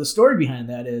 And so the story behind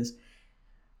that is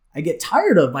I get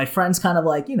tired of my friends kind of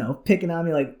like, picking on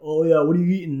me like, oh yeah, what are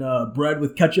you eating? Bread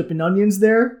with ketchup and onions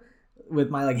there? With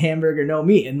my like hamburger, no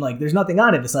meat. And like, there's nothing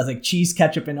on it besides like cheese,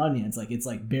 ketchup, and onions. Like, it's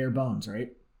like bare bones,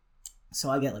 right? So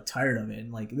I get like tired of it.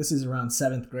 And like, this is around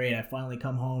 7th grade. I finally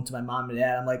come home to my mom and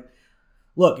dad. I'm like,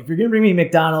 look, if you're going to bring me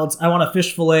McDonald's, I want a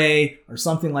fish fillet or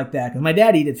something like that. Because my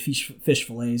dad ate fish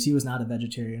fillets. He was not a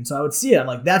vegetarian. So I would see it. I'm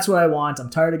like, that's what I want. I'm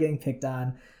tired of getting picked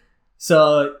on.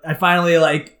 So I finally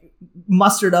like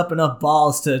mustered up enough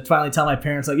balls to finally tell my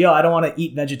parents like, yo, I don't want to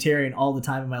eat vegetarian all the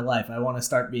time in my life. I want to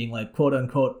start being like, quote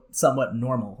unquote, somewhat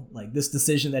normal. Like, this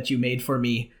decision that you made for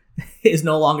me is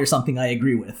no longer something I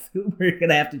agree with. We're going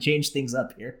to have to change things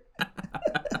up here.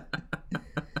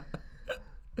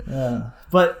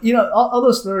 But, all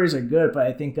those stories are good, but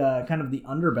I think kind of the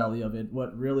underbelly of it,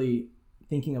 what really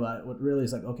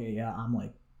is like, okay, yeah, I'm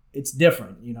like, it's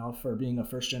different, for being a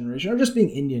first generation or just being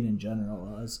Indian in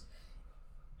general.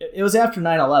 It was after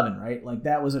 9/11, right? Like,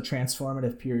 that was a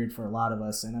transformative period for a lot of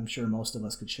us, and I'm sure most of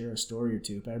us could share a story or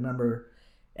two. But I remember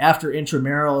after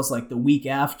intramurals, like the week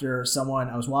after,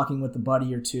 I was walking with a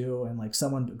buddy or two, and like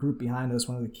a group behind us,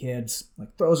 one of the kids,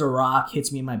 like throws a rock,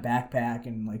 hits me in my backpack,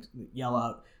 and like yell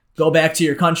out, "Go back to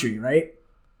your country," right?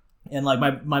 And like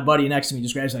my buddy next to me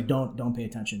just grabs like, don't pay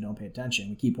attention, don't pay attention.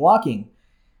 We keep walking.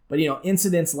 But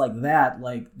incidents like that,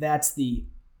 like that's the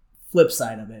flip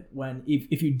side of it. When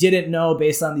if you didn't know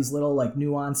based on these little like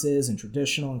nuances and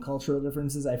traditional and cultural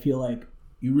differences, I feel like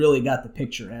you really got the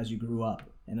picture as you grew up,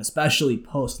 and especially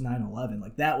post 9/11.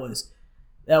 Like that was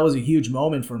a huge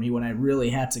moment for me when I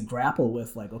really had to grapple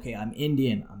with like, okay, I'm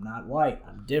Indian, I'm not white,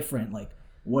 I'm different. Like,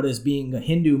 what does being a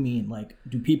Hindu mean? Like,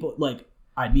 do people like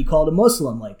I'd be called a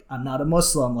Muslim? Like, I'm not a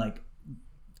Muslim. Like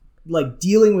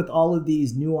dealing with all of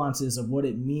these nuances of what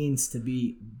it means to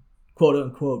be quote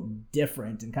unquote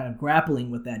different and kind of grappling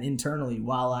with that internally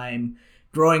while I'm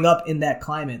growing up in that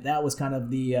climate. That was kind of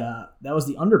the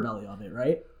underbelly of it,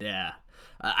 right? Yeah.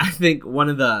 I think one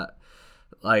of the,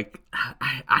 like,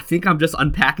 I think I'm just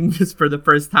unpacking this for the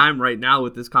first time right now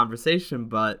with this conversation,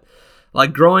 but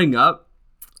like growing up,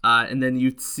 and then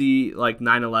you see like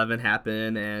 9/11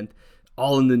 happen, and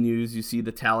all in the news you see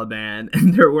the Taliban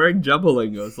and they're wearing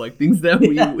jumbalingos, like things that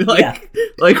we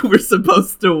like we're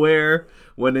supposed to wear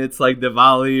when it's like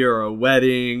Diwali or a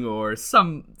wedding or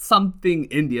something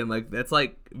Indian, like that's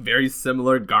like very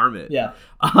similar garment. Yeah.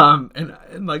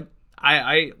 And like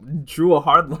I drew a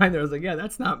hard line there. I was like, yeah,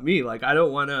 that's not me. Like, I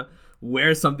don't want to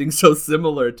wear something so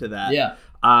similar to that. Yeah.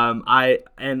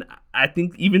 I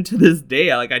think even to this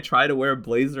day, I try to wear a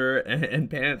blazer and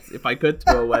pants if I could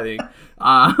to a wedding.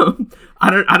 I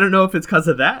don't know if it's because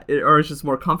of that or it's just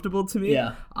more comfortable to me.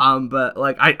 Yeah. But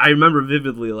like I remember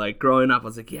vividly, like growing up, I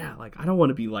was like, yeah, like I don't want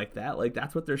to be like that. Like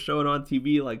that's what they're showing on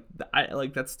TV.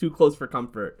 Like that's too close for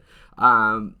comfort.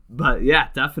 But yeah,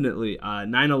 definitely.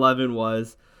 9/11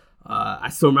 was. I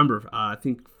still remember. I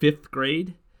think 5th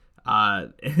grade.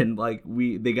 And like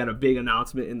they got a big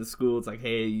announcement in the school. It's like,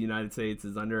 hey, United States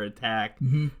is under attack.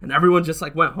 Mm-hmm. And everyone just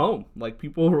like went home. Like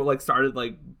people were like started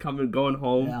like going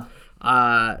home.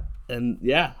 Yeah. And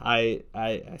yeah, I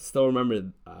still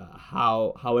remember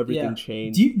how everything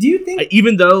changed. Do you think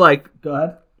even though like go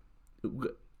ahead,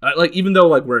 like even though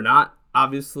like we're not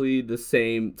obviously the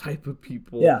same type of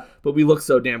people, but we look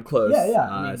so damn close.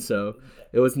 Yeah. So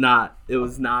it was not.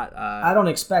 I don't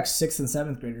expect 6th and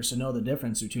 7th graders to know the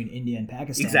difference between India and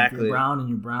Pakistan. Exactly. If you're brown and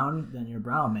you're brown, then you're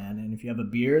brown, man. And if you have a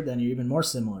beard, then you're even more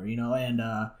similar, And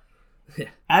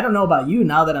I don't know about you.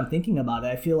 Now that I'm thinking about it,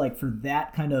 I feel like for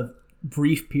that kind of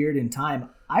brief period in time,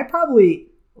 I probably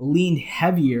leaned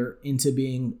heavier into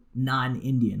being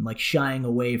non-Indian, like shying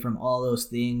away from all those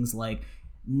things, like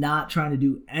not trying to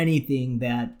do anything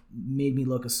that made me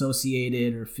look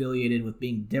associated or affiliated with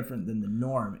being different than the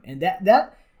norm. And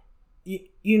that I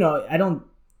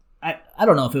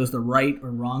don't know if it was the right or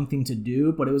wrong thing to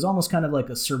do, but it was almost kind of like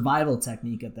a survival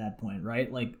technique at that point,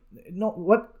 right? Like, no,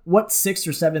 what 6th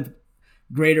or 7th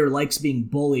grader likes being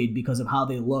bullied because of how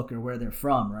they look or where they're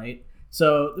from, right?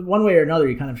 So one way or another,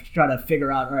 you kind of try to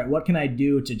figure out, all right, what can I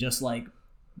do to just like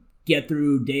get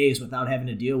through days without having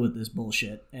to deal with this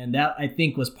bullshit? And that, I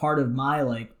think, was part of my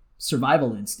like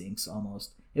survival instincts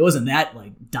almost. It wasn't that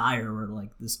like dire or like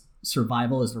this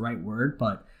survival is the right word,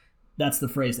 but that's the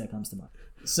phrase that comes to mind.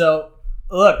 So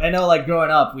look, I know like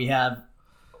growing up we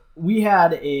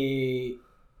had a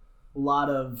lot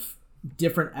of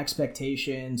different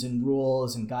expectations and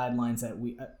rules and guidelines that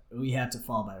we had to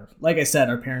fall by. Like I said,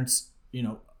 our parents,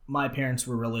 my parents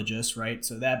were religious, right?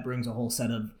 So that brings a whole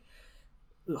set of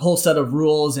whole set of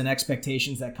rules and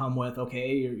expectations that come with,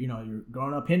 okay, you're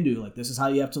growing up Hindu, like this is how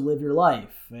you have to live your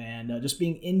life, and just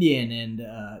being Indian,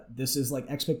 and this is like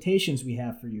expectations we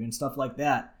have for you and stuff like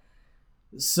that.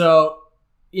 So,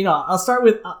 I'll start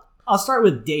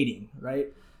with dating, right?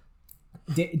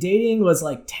 Dating was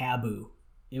like taboo.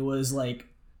 It was like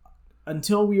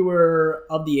until we were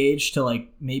of the age to like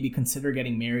maybe consider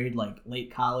getting married, like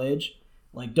late college,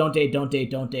 like don't date.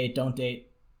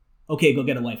 Okay, go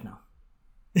get a wife now.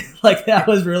 Like that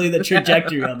was really the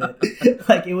trajectory of it.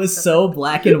 Like it was so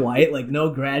black and white, like no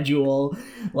gradual,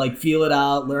 like feel it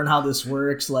out, learn how this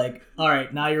works. Like, all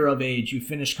right, now you're of age, you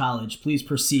finished college, please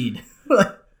proceed.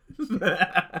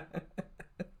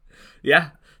 Yeah,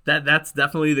 that's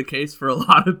definitely the case for a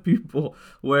lot of people,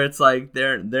 where it's like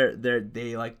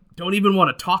they like don't even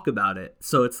want to talk about it.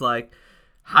 So it's like,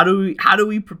 how do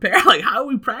we prepare? Like, how do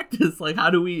we practice? Like, how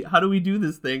do we do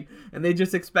this thing? And they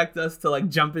just expect us to like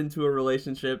jump into a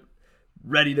relationship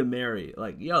ready to marry.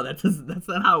 Like, yo, that's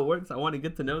not how it works. I want to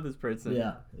get to know this person.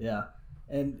 Yeah.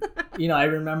 And, I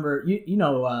remember,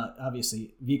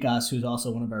 obviously, Vikas, who's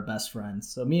also one of our best friends.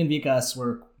 So me and Vikas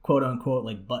were, quote unquote,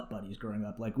 like butt buddies growing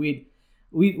up. Like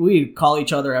we'd call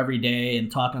each other every day and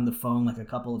talk on the phone like a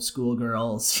couple of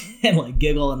schoolgirls and like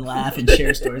giggle and laugh and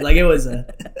share stories. Like it was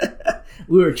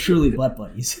we were truly butt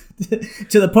buddies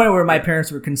to the point where my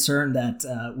parents were concerned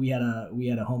that we had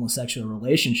a homosexual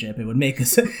relationship. It would make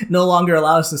us no longer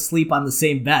allow us to sleep on the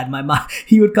same bed.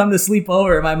 He would come to sleep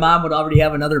over, and my mom would already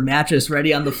have another mattress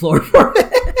ready on the floor for him.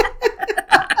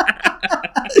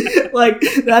 Like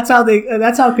that's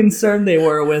how concerned they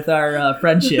were with our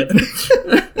friendship.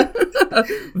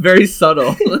 Very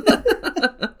subtle.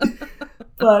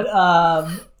 But,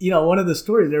 one of the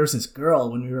stories, there was this girl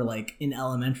when we were like in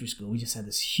elementary school. We just had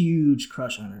this huge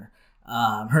crush on her.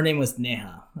 Her name was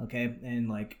Neha. Okay. And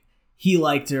like he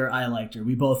liked her. I liked her.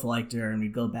 We both liked her, and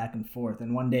we'd go back and forth.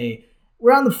 And one day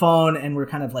we're on the phone and we're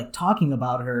kind of like talking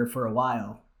about her for a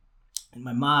while. And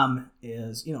my mom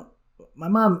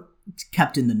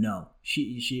kept in the know.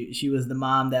 She was the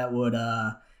mom that would,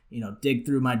 dig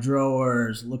through my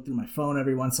drawers, look through my phone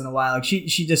every once in a while. Like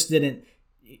she just didn't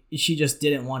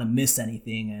want to miss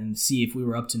anything and see if we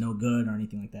were up to no good or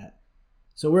anything like that.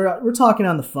 So we're talking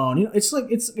on the phone. It's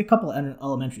a couple of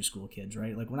elementary school kids,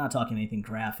 right? Like we're not talking anything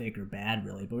graphic or bad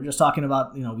really, but we're just talking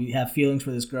about, we have feelings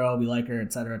for this girl, we like her,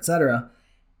 et cetera, et cetera.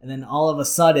 And then all of a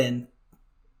sudden,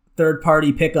 third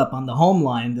party pickup on the home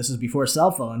line. This is before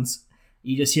cell phones.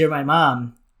 You just hear my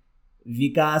mom,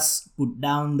 Vikas, put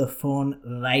down the phone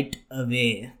right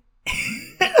away.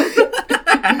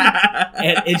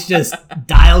 And it's just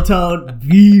dial tone,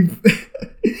 beep.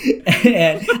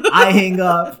 And I hang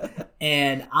up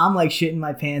and I'm like shitting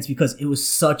my pants because it was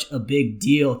such a big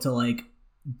deal to like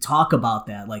talk about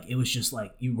that. Like it was just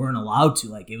like you weren't allowed to,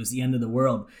 like it was the end of the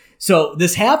world. So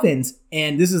this happens,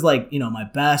 and this is like, my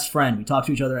best friend. We talk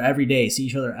to each other every day, see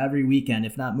each other every weekend,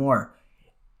 if not more.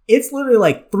 It's literally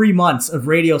like 3 months of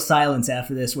radio silence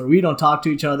after this where we don't talk to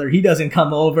each other. He doesn't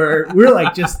come over. We're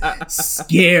like just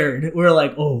scared. We're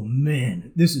like, oh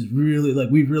man, this is really like,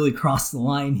 we've really crossed the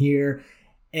line here.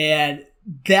 And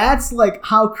that's like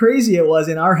how crazy it was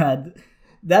in our head.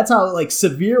 That's how like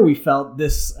severe we felt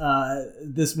this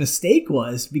mistake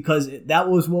was, because that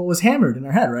was what was hammered in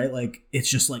our head, right? Like it's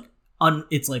just like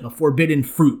it's like a forbidden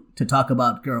fruit to talk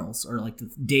about girls or like to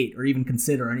date or even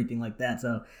consider or anything like that.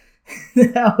 So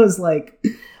that was like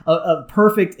a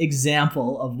perfect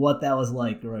example of what that was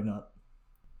like growing up.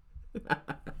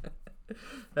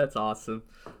 That's awesome.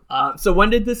 So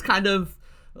when did this kind of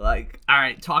like, all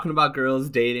right, talking about girls,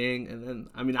 dating, and then,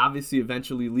 I mean, obviously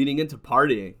eventually leading into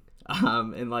partying,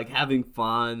 and like having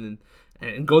fun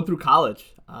and going through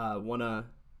college. Wanna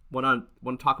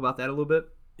talk about that a little bit?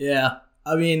 Yeah.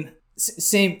 I mean,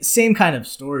 same kind of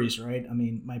stories, right? I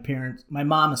mean, my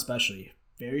mom especially,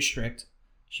 very strict.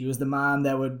 She was the mom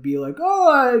that would be like,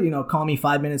 call me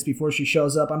 5 minutes before she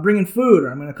shows up. I'm bringing food,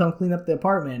 or I'm going to come clean up the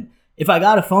apartment. If I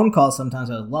got a phone call, sometimes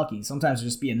I was lucky. Sometimes it'd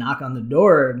just be a knock on the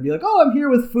door and be like, oh, I'm here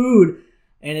with food.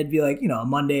 And it'd be like, a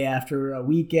Monday after a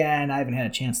weekend. I haven't had a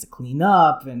chance to clean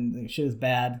up and the shit is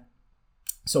bad.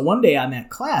 So one day I'm at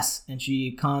class and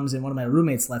she comes and one of my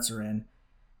roommates lets her in.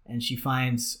 And she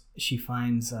finds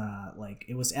like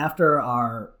it was after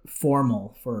our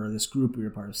formal for this group we were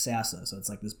part of, SASA. So it's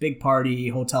like this big party,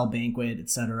 hotel banquet,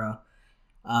 etc.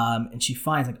 And she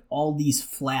finds like all these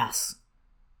flasks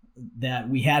that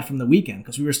we had from the weekend,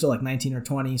 because we were still like 19 or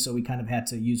 20. So we kind of had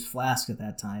to use flasks at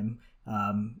that time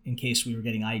in case we were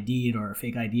getting ID'd or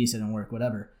fake IDs didn't work,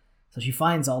 whatever. So she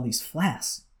finds all these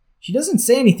flasks. She doesn't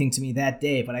say anything to me that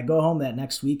day, but I go home that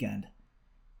next weekend.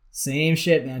 Same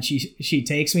shit, man. She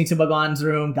takes me to God's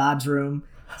room,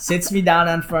 sits me down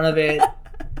in front of it.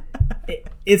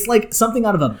 It's like something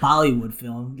out of a Bollywood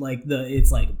film. Like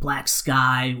it's like black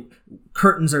sky,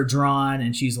 curtains are drawn,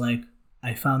 and she's like,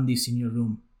 "I found this in your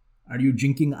room. Are you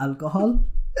drinking alcohol?"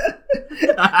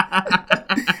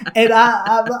 And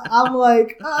I'm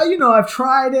like, I've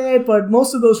tried it, but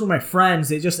most of those were my friends.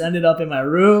 They just ended up in my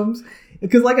rooms.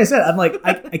 Because like I said, I'm like,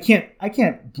 I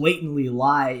can't blatantly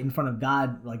lie in front of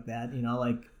God like that,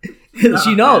 like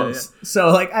she knows. Yeah. So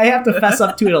like I have to fess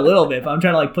up to it a little bit, but I'm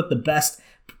trying to like put the best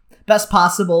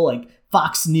possible like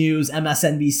Fox News,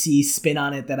 MSNBC spin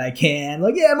on it that I can.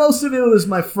 Like, yeah, most of it was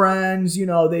my friends,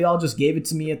 they all just gave it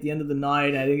to me at the end of the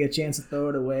night. I didn't get a chance to throw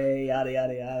it away, yada,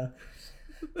 yada, yada.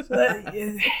 So,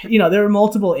 there were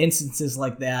multiple instances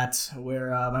like that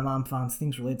where my mom found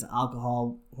things related to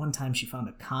alcohol. One time she found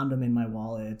a condom in my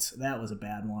wallet. That was a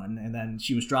bad one. And then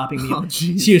she was dropping me.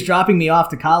 She was dropping me off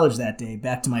to college that day,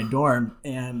 back to my dorm,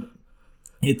 and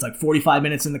it's like 45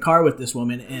 minutes in the car with this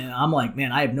woman, and I'm like,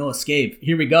 man, I have no escape.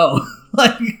 Here we go.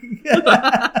 Like,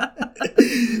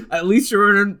 at least you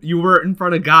were in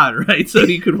front of God, right? So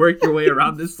you could work your way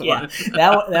around this one.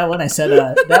 Yeah, that one I said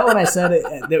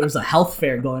there was a health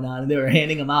fair going on, and they were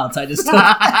handing them out. So I just took.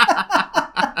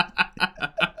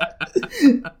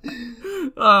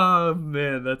 Oh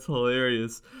man, that's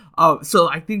hilarious. So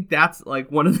I think that's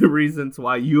like one of the reasons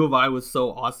why U of I was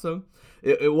so awesome.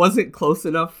 It wasn't close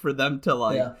enough for them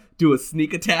to do a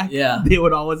sneak attack. Yeah, they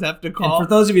would always have to call. And for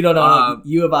those of you who don't know,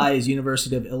 U of I is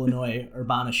University of Illinois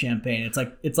Urbana-Champaign.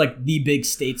 It's like the big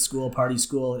state school, party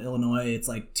school in Illinois. It's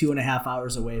like 2.5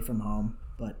 hours away from home,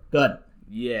 but good.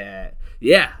 Yeah.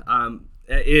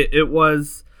 It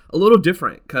was a little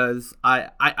different because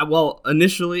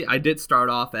initially I did start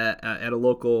off at a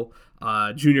local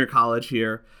junior college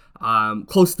here,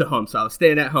 close to home. So I was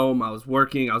staying at home. I was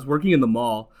working in the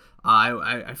mall.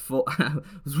 I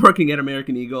was working at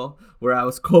American Eagle, where I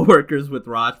was co-workers with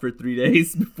Raj for 3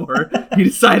 days before he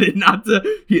decided not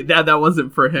to. That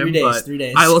wasn't for him. 3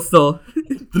 days. I was still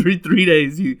 3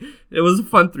 days. It was a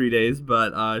fun 3 days,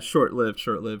 but short-lived.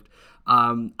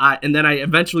 And then I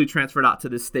eventually transferred out to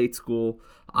this state school.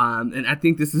 And I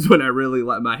think this is when I really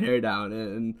let my hair down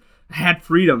and had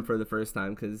freedom for the first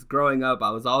time, because growing up, I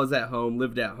was always at home,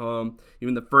 lived at home.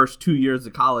 Even the first 2 years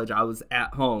of college, I was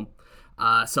at home.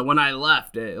 So when I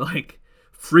left,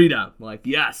 freedom, like,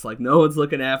 yes, like no one's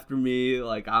looking after me.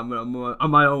 Like I'm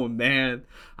my own man.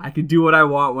 I can do what I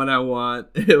want when I want.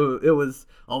 It was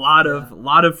a lot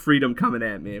of freedom coming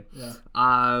at me. Yeah.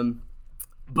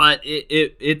 But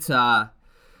it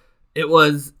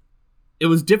was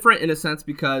different in a sense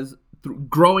because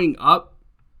growing up,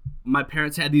 my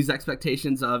parents had these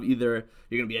expectations of either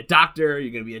you're going to be a doctor,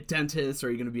 you're going to be a dentist, or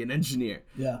you're going to be an engineer.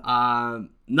 Yeah.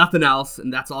 Nothing else,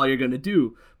 and that's all you're going to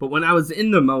do. But when I was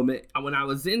in the moment, when I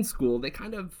was in school, they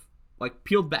kind of like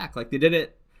peeled back. Like they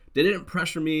didn't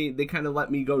pressure me. They kind of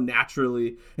let me go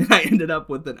naturally, and I ended up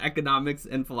with an economics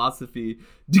and philosophy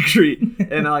degree.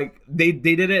 And like they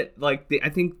did it like I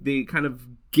think they kind of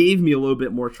gave me a little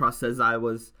bit more trust as I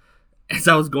was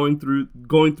going through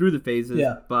the phases.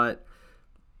 Yeah. But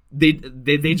they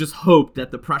just hoped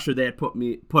that the pressure they had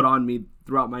put on me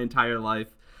throughout my entire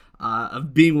life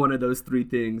of being one of those three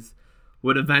things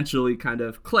would eventually kind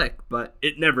of click, but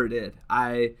it never did.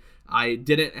 I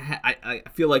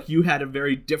feel like you had a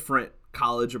very different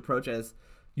college approach, as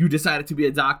you decided to be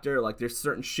a doctor. Like there's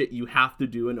certain shit you have to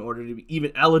do in order to be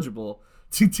even eligible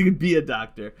to be a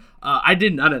doctor. I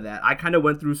did none of that. I kind of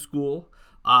went through school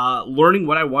learning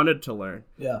what I wanted to learn.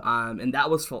 Yeah. And that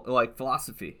was like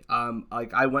philosophy.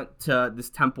 Like I went to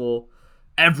this temple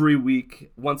every week,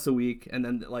 once a week, and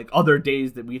then like other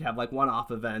days that we'd have like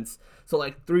one-off events. So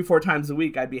like 3-4 times a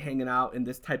week, I'd be hanging out in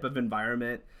this type of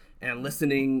environment and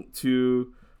listening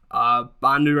to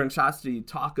Bandurang Shastri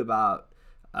talk about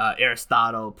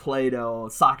Aristotle, Plato,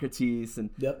 Socrates,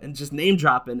 and just name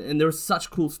dropping. And there were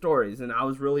such cool stories, and I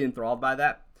was really enthralled by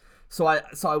that. So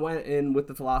I went in with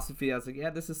the philosophy. I was like, yeah,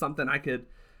 this is something I could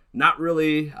not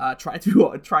really try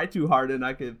too hard, and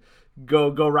I could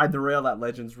go ride the rail at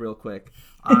Legends real quick.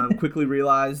 Quickly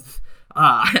realized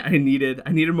I needed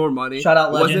more money. Shout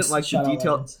out Legends. It wasn't like the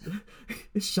detail.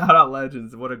 Shout out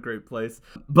Legends. What a great place.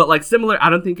 But like similar, I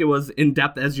don't think it was in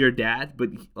depth as your dad, but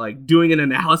like doing an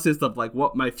analysis of like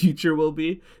what my future will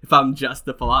be if I'm just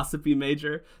a philosophy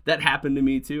major. That happened to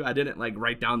me too. I didn't like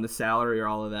write down the salary or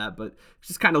all of that, but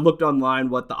just kind of looked online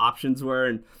what the options were.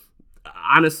 And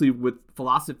honestly, with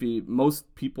philosophy,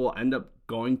 most people end up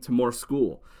going to more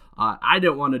school. I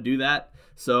didn't want to do that.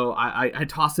 So I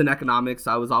tossed in economics.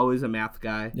 I was always a math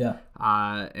guy. Yeah.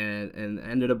 And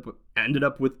ended up ended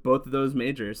up with both of those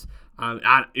majors.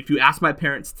 If you ask my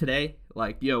parents today,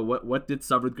 like, yo, what did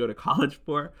Savrut go to college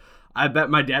for? I bet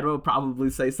my dad will probably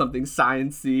say something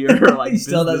sciencey or like he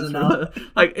still doesn't know.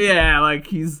 Like, yeah, like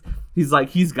he's like,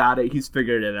 he's got it. He's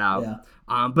figured it out.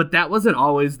 Yeah. But that wasn't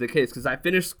always the case, because I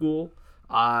finished school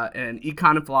and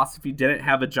econ and philosophy, didn't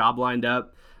have a job lined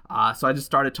up. So I just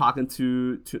started talking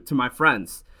to my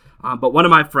friends. But one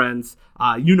of my friends,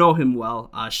 you know him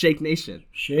well, Shake Nation.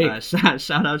 Shake.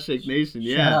 Shout out Shake Nation.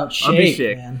 Yeah. Shout out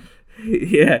Shake, man.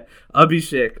 Yeah,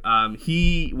 Abhishek.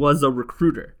 He was a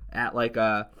recruiter at like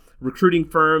a recruiting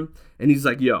firm, and he's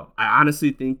like, yo, I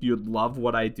honestly think you'd love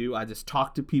what I do. I just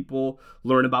talk to people,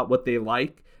 learn about what they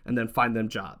like, and then find them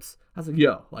jobs. I was like,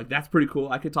 yo, like, that's pretty cool.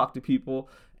 I could talk to people,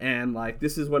 and like,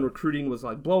 this is when recruiting was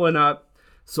like blowing up.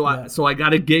 So I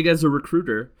got a gig as a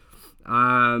recruiter,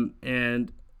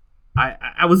 and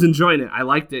I was enjoying it. I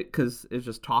liked it because it's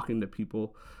just talking to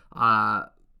people,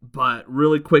 but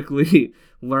really quickly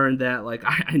learned that like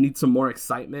I need some more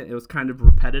excitement. It was kind of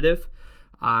repetitive.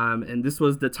 And this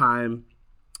was the time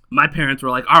my parents were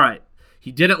like, all right,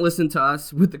 he didn't listen to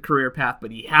us with the career path,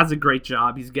 but he has a great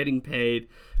job. He's getting paid.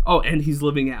 Oh, and he's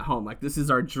living at home. Like, this is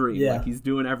our dream. Yeah. Like, he's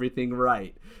doing everything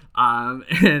right.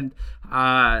 And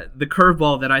the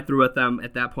curveball that I threw at them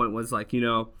at that point was like, you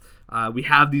know, we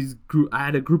have these I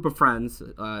had a group of friends,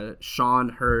 Sean,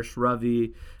 Hirsch,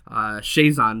 Ravi,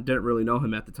 Shazan, didn't really know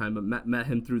him at the time, but met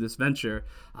him through this venture.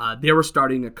 They were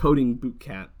starting a coding boot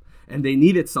camp, and they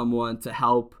needed someone to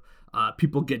help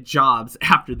people get jobs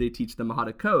after they teach them how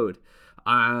to code.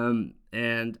 And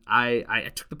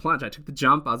I took the plunge. I took the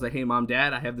jump. I was like, hey, mom,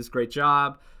 dad, I have this great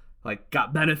job. Like,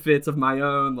 got benefits of my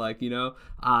own, like, you know,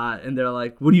 and they're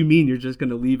like, what do you mean you're just going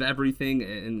to leave everything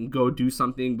and go do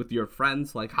something with your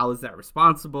friends? Like, how is that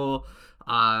responsible?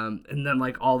 And then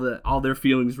like all their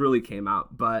feelings really came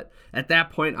out. But at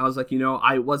that point I was like, you know,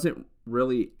 I wasn't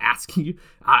really asking you.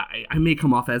 I may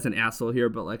come off as an asshole here,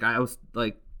 but like I was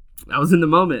in the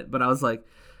moment, but I was like,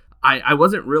 I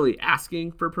wasn't really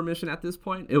asking for permission at this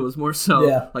point. It was more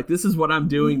so like, this is what I'm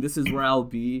doing. This is where I'll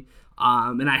be.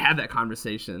 And I had that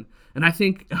conversation. And I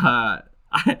think, I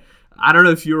don't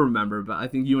know if you remember, but I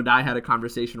think you and I had a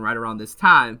conversation right around this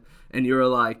time. And you were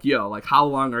like, yo, like, how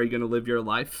long are you going to live your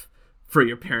life for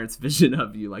your parents' vision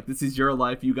of you? Like, this is your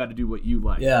life. You got to do what you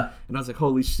like. Yeah. And I was like,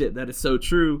 holy shit, that is so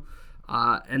true.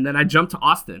 And then I jumped to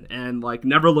Austin and like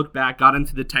never looked back, got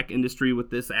into the tech industry with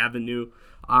this avenue.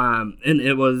 And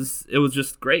it was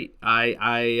just great.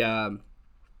 I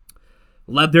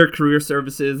led their career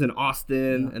services in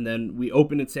Austin, and then we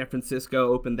opened in San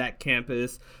Francisco, opened that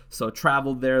campus. So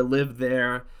traveled there, lived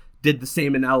there, did the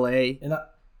same in LA. And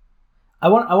I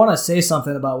want to say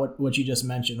something about what you just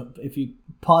mentioned. If you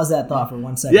pause that thought for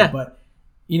 1 second. Yeah. But,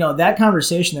 you know, that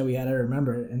conversation that we had, I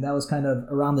remember it. And that was kind of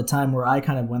around the time where I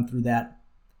kind of went through that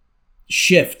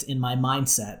shift in my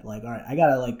mindset. Like, all right, I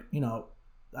got to, like, you know,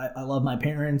 I love my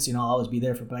parents, you know, I'll always be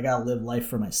there but I got to live life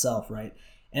for myself, right?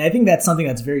 And I think that's something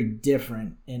that's very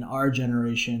different in our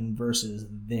generation versus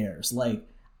theirs. Like,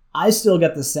 I still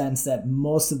get the sense that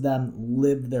most of them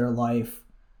lived their life,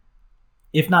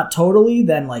 if not totally,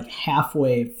 then like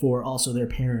halfway for also their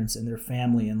parents and their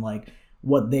family and like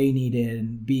what they needed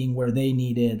and being where they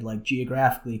needed, like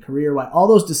geographically, career-wise. All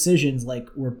those decisions like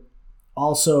were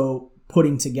also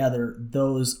putting together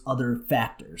those other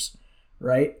factors,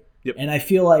 right? Yep. And I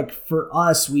feel like for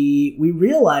us, we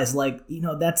realize like, you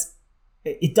know,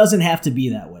 it doesn't have to be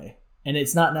that way. And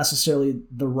it's not necessarily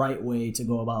the right way to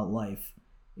go about life,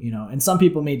 you know, and some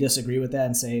people may disagree with that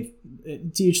and say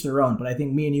to each their own. But I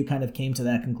think me and you kind of came to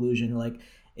that conclusion. Like,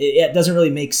 it doesn't really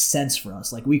make sense for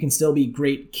us. Like, we can still be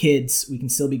great kids. We can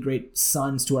still be great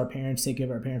sons to our parents, take care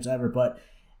of our parents, whatever. But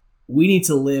we need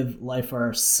to live life for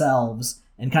ourselves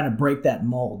and kind of break that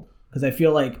mold. Because I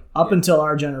feel like up until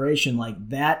our generation, like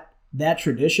that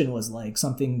tradition was like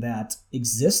something that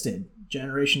existed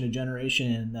generation to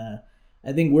generation, and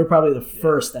I think we're probably the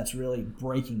first that's really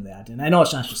breaking that. And I know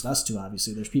it's not just us two,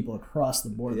 obviously. There's people across the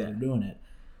board that are doing it.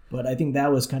 But I think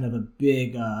that was kind of a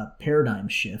big paradigm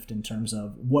shift in terms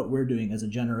of what we're doing as a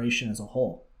generation as a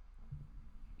whole.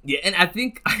 Yeah, and I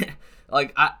think,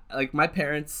 like my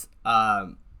parents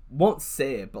won't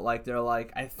say it, but like they're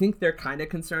like, I think they're kind of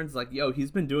concerned. It's like, yo,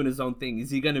 he's been doing his own thing. Is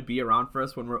he gonna be around for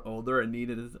us when we're older and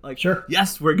needed? Like, sure,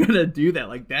 yes, we're gonna do that.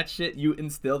 Like, that shit you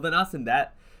instilled in us, and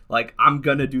that, like, I'm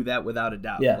gonna do that without a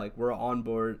doubt. Yeah. Like, we're on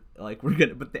board. Like, we're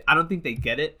gonna. But I don't think they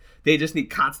get it. They just need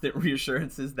constant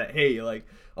reassurances that, hey, like,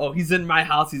 oh, he's in my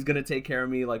house. He's gonna take care of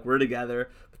me. Like, we're together.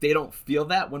 But they don't feel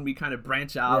that when we kind of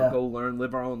branch out, go learn,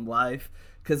 live our own life.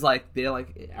 because like they're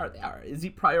like, is he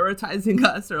prioritizing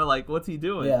us, or like what's he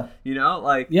doing? Yeah. You know,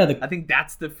 like I think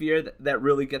that's the fear that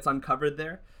really gets uncovered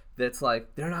there. That's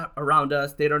like they're not around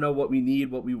us, they don't know what we need,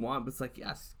 what we want, but it's like,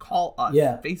 yes, call us,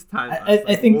 FaceTime us.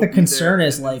 I think the concern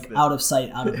is like out of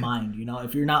sight, out of mind. You know,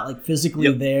 if you're not like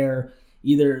physically there,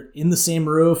 either in the same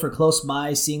roof or close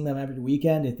by, seeing them every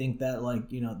weekend, I think that like,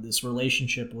 you know, this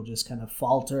relationship will just kind of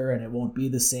falter and it won't be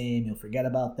the same. You'll forget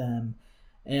about them.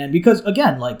 And because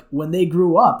again, like when they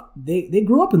grew up, they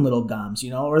grew up in little goms,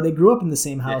 you know, or they grew up in the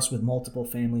same house with multiple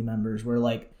family members, where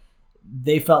like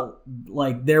they felt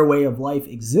like their way of life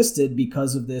existed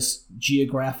because of this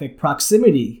geographic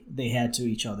proximity they had to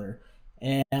each other.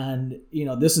 And, you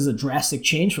know, this is a drastic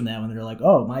change from that when they're like,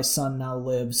 oh, my son now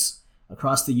lives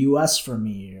across the U.S. from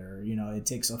me, or, you know, it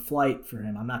takes a flight for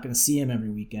him. I'm not going to see him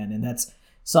every weekend. And that's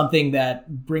something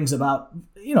that brings about,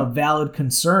 you know, valid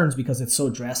concerns because it's so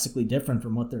drastically different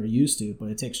from what they're used to. But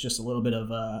it takes just a little bit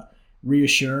of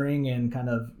reassuring and kind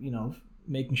of, you know,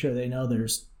 making sure they know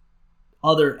there's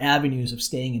other avenues of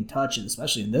staying in touch, and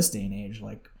especially in this day and age,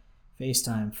 like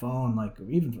FaceTime, phone, like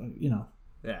even, you know.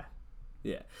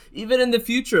 Yeah. Even in the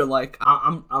future, like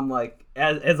I'm like,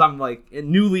 as I'm like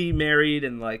newly married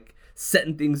and like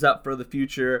setting things up for the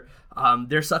future,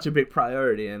 they're such a big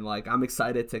priority, and like I'm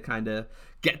excited to kind of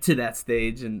get to that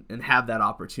stage and have that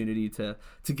opportunity to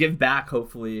give back,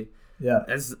 hopefully. Yeah.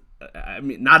 As I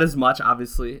mean, not as much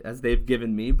obviously as they've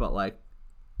given me, but like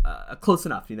close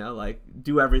enough, you know, like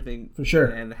do everything for sure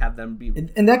and have them be.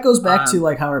 And that goes back to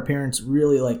like how our parents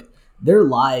really, like, their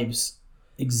lives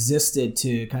existed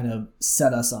to kind of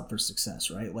set us up for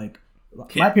success, right? Like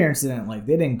my parents they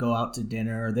didn't go out to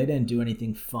dinner, or they didn't do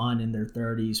anything fun in their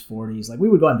 30s, 40s. Like we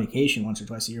would go on vacation once or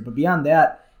twice a year, but beyond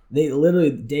that, they literally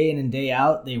day in and day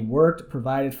out, they worked,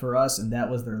 provided for us, and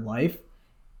that was their life.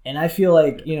 And I feel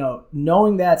like, you know,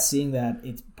 knowing that, seeing that,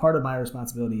 it's part of my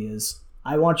responsibility is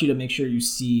I want you to make sure you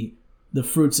see the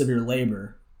fruits of your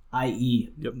labor, i.e.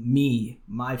 me,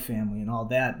 my family, and all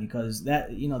that, because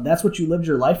that, you know, that's what you lived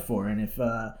your life for. And if,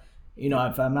 you know,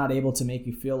 if I'm not able to make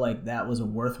you feel like that was a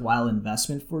worthwhile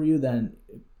investment for you, then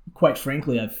quite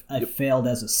frankly, I've failed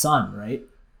as a son, right?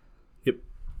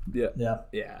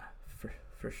 Yeah,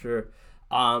 for sure.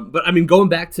 But I mean, going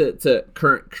back to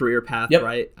current career path,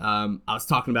 right? I was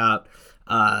talking about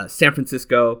San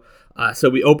Francisco. So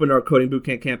we opened our Coding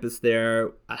Bootcamp campus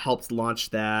there. I helped launch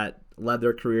that, led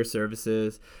their career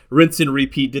services, rinse and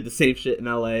repeat, did the same shit in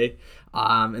LA.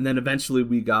 And then eventually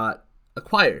we got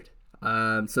acquired.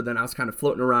 So then I was kind of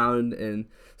floating around in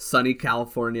sunny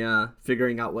California,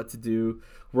 figuring out what to do.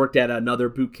 Worked at another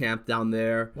boot camp down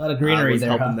there. A lot of greenery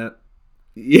there, huh?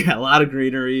 Yeah, a lot of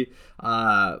greenery.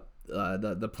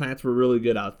 The plants were really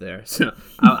good out there. So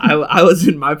I was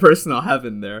in my personal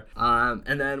heaven there.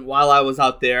 And then while I was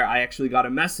out there, I actually got a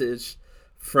message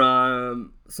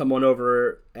from someone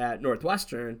over at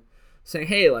Northwestern saying,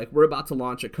 hey, like, we're about to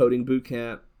launch a coding boot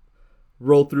camp.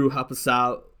 Roll through, help us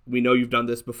out. We know you've done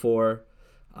this before.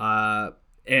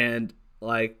 And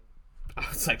like, I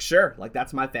was like, sure, like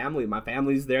that's my family. My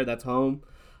family's there. That's home.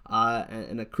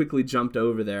 And I quickly jumped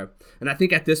over there. And I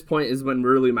think at this point is when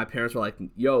really my parents were like,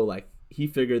 yo, like he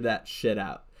figured that shit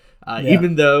out.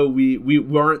 Even though we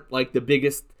weren't like the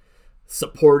biggest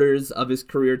supporters of his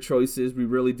career choices, we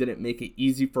really didn't make it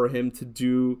easy for him to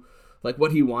do like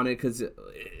what he wanted, because it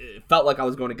felt like I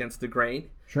was going against the grain.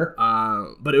 Sure.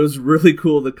 But it was really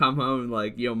cool to come home and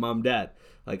like, yo, mom, dad,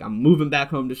 like I'm moving back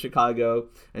home to Chicago.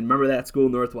 And remember that school,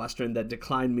 Northwestern, that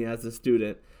declined me as a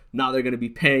student? Now they're going to be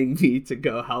paying me to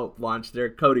go help launch their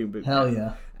coding boot camp. Hell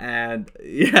yeah. And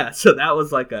yeah, so that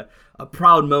was like a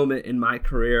proud moment in my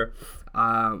career.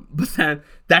 But then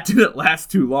that didn't last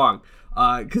too long.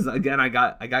 Because again, I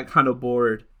got kind of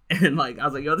bored. And like, I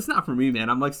was like, yo, this is not for me, man.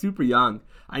 I'm like super young.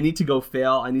 I need to go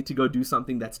fail. I need to go do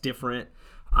something that's different.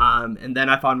 And then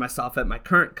I found myself at my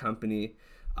current company,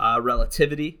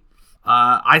 Relativity.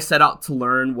 I set out to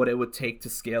learn what it would take to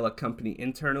scale a company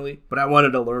internally, but I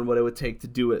wanted to learn what it would take to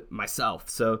do it myself.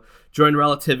 So joined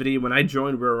Relativity. When I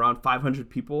joined, we were around 500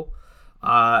 people.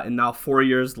 And now 4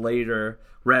 years later,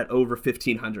 we're at over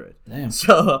 1,500. Damn.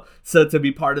 So to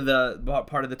be part of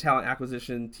the talent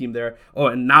acquisition team there. Oh,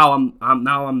 and now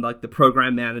I'm like the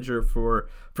program manager for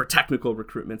technical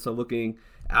recruitment. So looking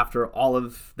after all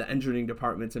of the engineering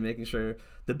departments and making sure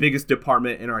the biggest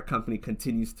department in our company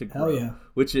continues to grow. Hell yeah.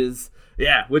 Which has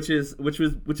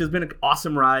been an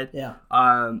awesome ride. Yeah.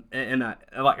 And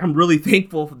I'm really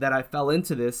thankful that I fell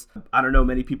into this. I don't know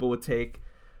many people would take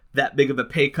that big of a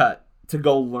pay cut to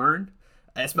go learn.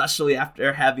 especially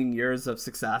after having years of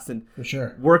success and For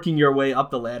sure. working your way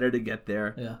up the ladder to get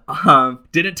there. Yeah.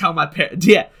 Didn't tell my parents.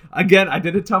 Yeah, again, I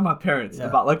didn't tell my parents Yeah.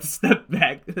 about like the step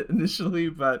back initially,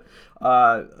 but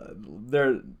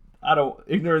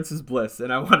ignorance is bliss,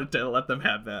 and I wanted to let them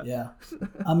have that. Yeah.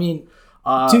 I mean,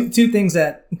 two things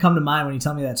that come to mind when you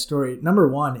tell me that story. Number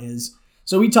one is,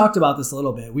 so we talked about this a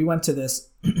little bit. We went to this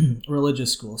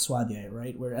religious school, Swadhyay,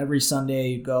 right? Where every Sunday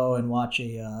you go and watch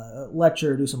a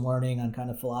lecture, do some learning on kind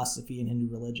of philosophy and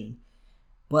Hindu religion.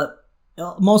 But a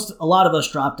lot of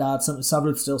us dropped out.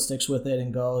 Savrut still sticks with it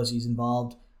and goes. He's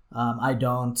involved. I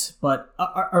don't. But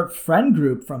our friend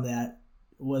group from that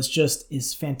was just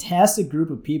this fantastic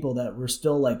group of people that were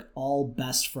still like all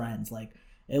best friends, like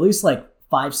at least like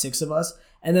 5-6 of us.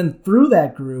 And then through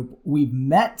that group, we've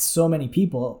met so many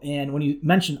people. And when you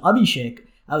mentioned Abhishek,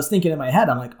 I was thinking in my head,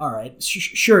 I'm like, all right,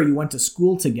 sure, you went to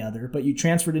school together, but you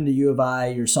transferred into U of I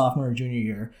your sophomore or junior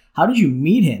year. How did you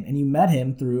meet him? And you met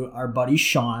him through our buddy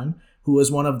Sean, who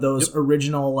was one of those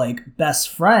original like best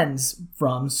friends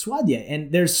from Swadhyay.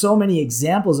 And there's so many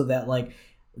examples of that, like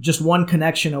just one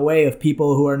connection away of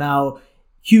people who are now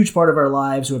huge part of our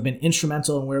lives, who have been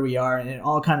instrumental in where we are. And it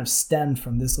all kind of stemmed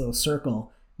from this little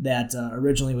circle that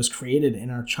originally was created in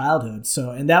our childhood.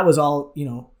 So, and that was all,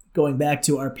 going back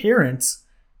to our parents.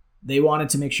 They wanted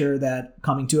to make sure that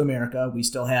coming to America, we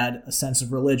still had a sense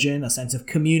of religion, a sense of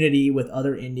community with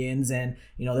other Indians. And,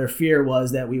 their fear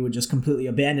was that we would just completely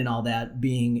abandon all that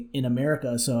being in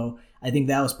America. So I think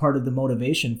that was part of the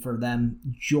motivation for them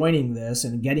joining this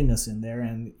and getting us in there.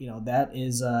 And, that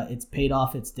is, it's paid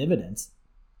off its dividends.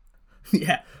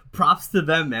 Yeah, props to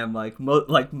them, man. Like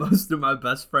most of my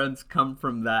best friends come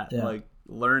from that, like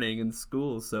learning in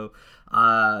school. So,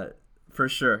 for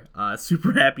sure,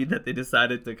 super happy that they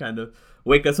decided to kind of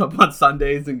wake us up on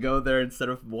Sundays and go there instead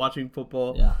of watching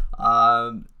football. Yeah.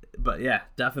 But yeah,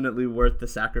 definitely worth the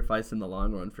sacrifice in the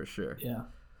long run for sure. Yeah.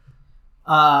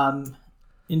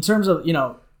 In terms of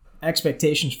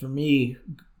expectations for me,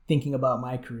 thinking about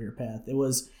my career path,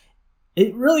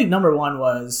 it really, number one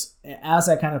was, as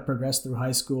I kind of progressed through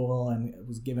high school and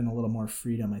was given a little more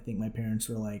freedom, I think my parents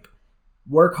were like,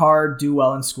 work hard, do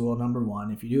well in school, number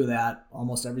one. If you do that,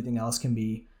 almost everything else can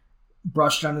be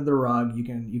brushed under the rug. You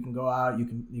can go out, you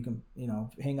can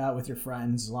hang out with your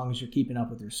friends, as long as you're keeping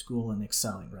up with your school and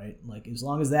excelling, right? Like, as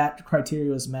long as that criteria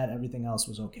was met, everything else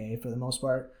was okay for the most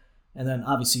part. And then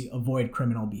obviously avoid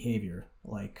criminal behavior.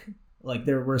 Like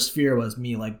their worst fear was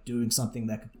me like doing something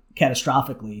that could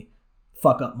catastrophically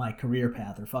fuck up my career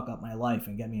path or fuck up my life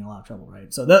and get me in a lot of trouble,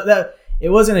 right? So that it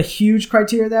wasn't a huge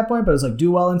criteria at that point, but it was like,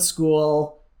 do well in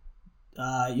school,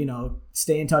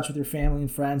 stay in touch with your family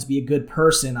and friends, be a good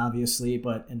person, obviously,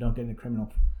 and don't get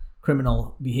into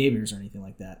criminal behaviors or anything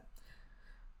like that.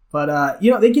 But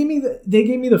they gave me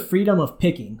the freedom of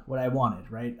picking what I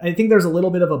wanted, right? I think there's a little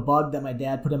bit of a bug that my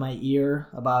dad put in my ear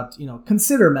about,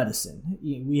 consider medicine.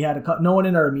 We had no one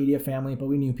in our immediate family, but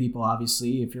we knew people,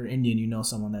 obviously. If you're Indian, you know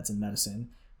someone that's in medicine.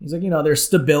 He's like, there's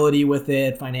stability with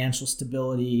it, financial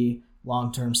stability,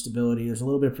 long-term stability. There's a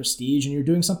little bit of prestige, and you're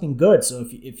doing something good. So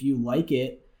if you like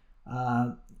it,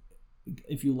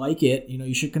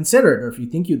 you should consider it. Or if you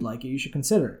think you'd like it, you should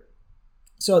consider it.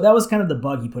 So that was kind of the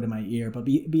bug he put in my ear. But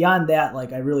beyond that,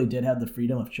 like, I really did have the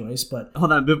freedom of choice. But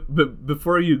hold on,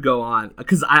 before you go on,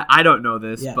 because I don't know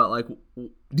this, but like,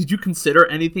 did you consider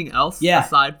anything else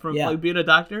aside from like being a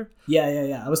doctor?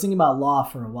 Yeah. I was thinking about law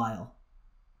for a while.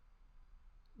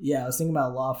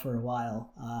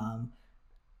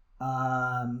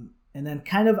 And then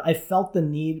kind of I felt the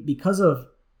need because of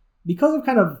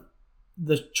kind of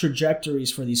the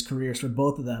trajectories for these careers for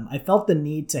both of them. I felt the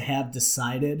need to have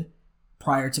decided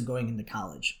prior to going into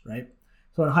college, right?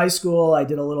 So in high school, I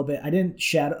did a little bit. I didn't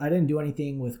do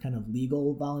anything with kind of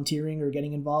legal volunteering or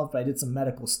getting involved, but I did some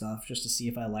medical stuff just to see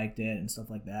if I liked it and stuff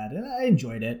like that. And I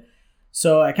enjoyed it.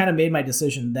 So I kind of made my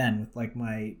decision then with like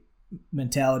my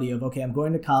mentality of, okay, I'm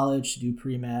going to college to do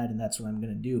pre-med and that's what I'm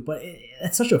going to do. But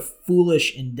it's such a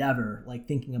foolish endeavor, like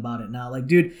thinking about it now. Like,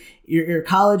 dude, your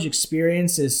college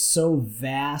experience is so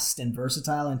vast and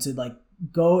versatile, and to like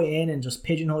go in and just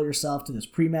pigeonhole yourself to this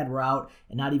pre-med route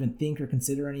and not even think or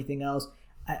consider anything else.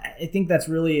 I think that's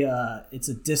really it's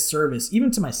a disservice even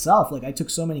to myself. Like, I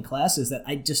took so many classes that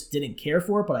I just didn't care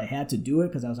for, but I had to do it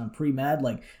because I was on pre-med.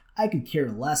 Like, I could care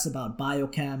less about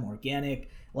biochem, organic.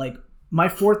 Like, my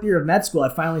fourth year of med school, I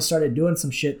finally started doing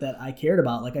some shit that I cared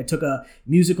about. Like, I took a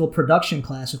musical production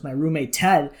class with my roommate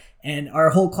Ted, and our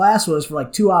whole class was for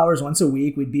like 2 hours once a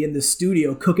week. We'd be in the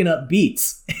studio cooking up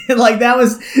beats. And like, that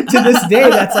was, to this day,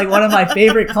 that's like one of my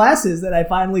favorite classes that I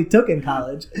finally took in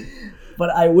college. But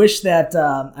I wish that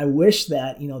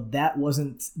that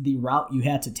wasn't the route you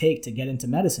had to take to get into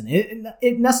medicine.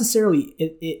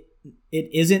 It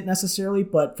isn't necessarily,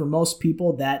 but for most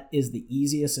people that is the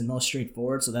easiest and most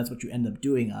straightforward. So that's what you end up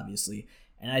doing, obviously.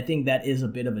 And I think that is a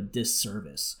bit of a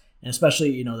disservice, and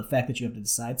especially the fact that you have to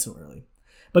decide so early.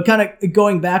 But kind of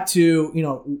going back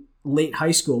to late high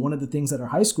school, one of the things that our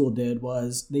high school did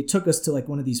was they took us to like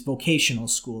one of these vocational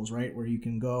schools, right, where you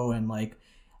can go and like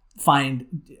find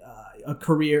a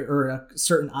career or a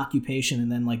certain occupation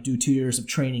and then like do 2 years of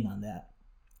training on that,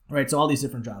 right? So all these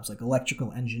different jobs like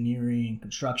electrical engineering,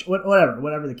 construction,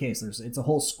 whatever the case. It's a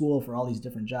whole school for all these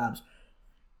different jobs.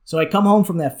 So I come home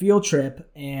from that field trip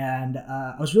and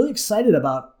I was really excited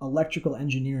about electrical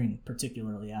engineering,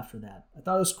 particularly after that. I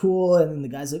thought it was cool. And then the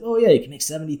guy's like, oh yeah, you can make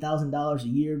 $70,000 a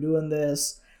year doing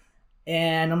this.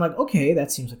 And I'm like, okay,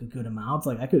 that seems like a good amount.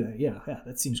 Like I could, yeah,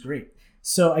 that seems great.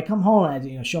 So I come home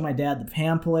and I show my dad the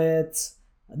pamphlets.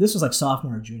 This was like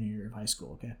sophomore or junior year of high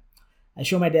school, okay? I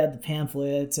show my dad the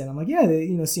pamphlets and I'm like, yeah,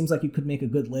 seems like you could make a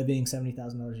good living,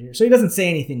 $70,000 a year. So he doesn't say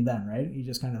anything then, right? He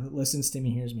just kind of listens to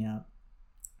me, hears me out.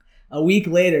 A week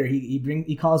later,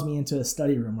 he calls me into a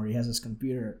study room where he has his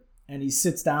computer and he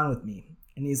sits down with me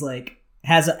and he's like,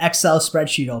 has an Excel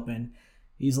spreadsheet open.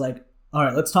 He's like, all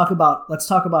right, let's talk about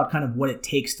kind of what it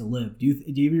takes to live. Do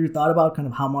you ever thought about kind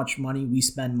of how much money we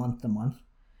spend month to month?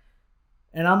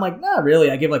 And I'm like, not really.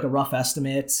 I give like a rough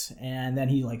estimate, and then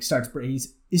he like starts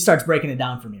breaking it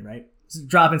down for me, right? He's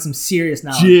dropping some serious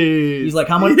knowledge. Jeez. He's like,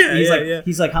 how much?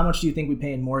 He's like, how much do you think we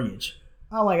pay in mortgage?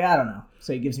 I'm like, I don't know.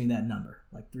 So he gives me that number,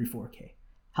 like 3-4K.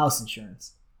 House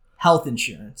insurance, health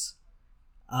insurance,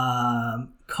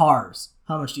 cars.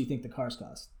 How much do you think the cars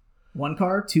cost? 1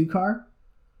 car, 2 car?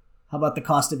 How about the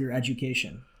cost of your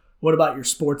education? What about your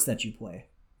sports that you play?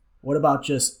 What about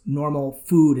just normal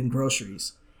food and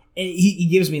groceries? And he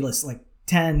gives me lists like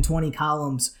 10, 20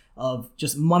 columns of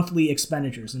just monthly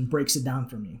expenditures and breaks it down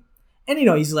for me. And,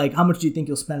 he's like, how much do you think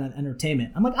you'll spend on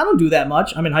entertainment? I'm like, I don't do that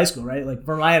much. I'm in high school, right? Like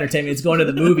for my entertainment, it's going to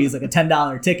the movies, like a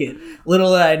 $10 ticket.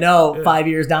 Little did I know, 5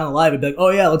 years down the line, I'd be like, oh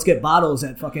yeah, let's get bottles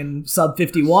at fucking sub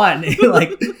 51.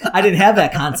 Like I didn't have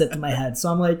that concept in my head. So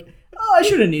I'm like, oh, I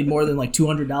shouldn't need more than like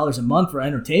 $200 a month for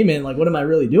entertainment. Like, what am I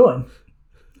really doing?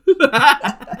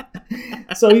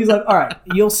 So he's like, all right,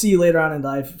 you'll see later on in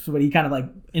life. But he kind of like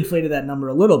inflated that number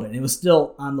a little bit. It was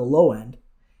still on the low end.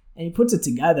 And he puts it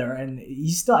together and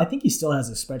I think he still has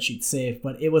a spreadsheet saved,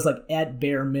 but it was like at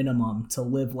bare minimum to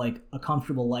live like a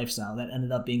comfortable lifestyle that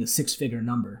ended up being a 6-figure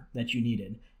number that you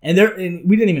needed. And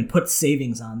we didn't even put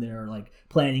savings on there or like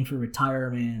planning for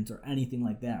retirement or anything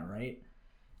like that, right?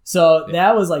 So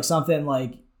that was like something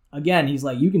like, again, he's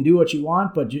like, you can do what you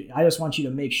want, but I just want you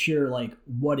to make sure like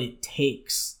what it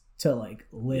takes to like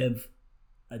live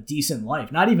a decent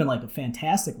life. Not even like a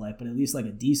fantastic life, but at least like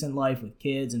a decent life with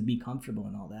kids and be comfortable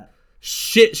and all that.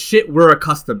 Shit we're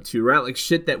accustomed to, right? Like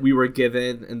shit that we were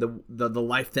given and the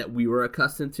life that we were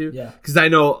accustomed to. Yeah. Because I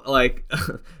know like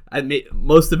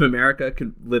most of America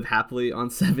can live happily on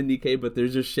 $70K, but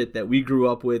there's just shit that we grew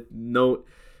up with.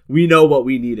 We know what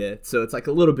we needed. So it's like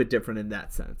a little bit different in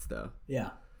that sense though. Yeah.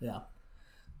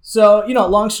 So,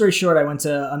 long story short, I went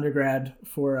to undergrad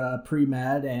for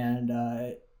pre-med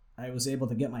and I was able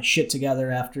to get my shit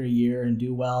together after a year and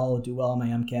do well on my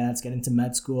MCATs, get into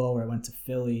med school where I went to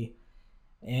Philly.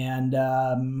 And,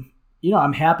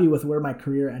 I'm happy with where my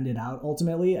career ended out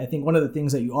ultimately. I think one of the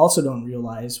things that you also don't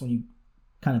realize when you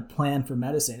kind of plan for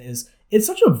medicine is it's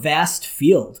such a vast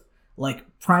field,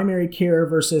 like primary care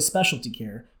versus specialty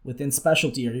care. Within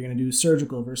specialty, are you going to do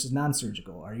surgical versus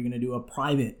non-surgical? Are you going to do a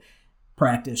private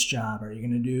practice job? Are you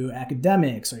going to do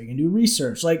academics? Are you going to do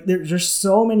research? Like there's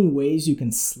so many ways you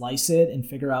can slice it and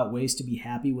figure out ways to be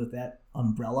happy with that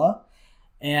umbrella.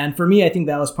 And for me, I think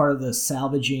that was part of the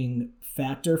salvaging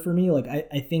factor for me. Like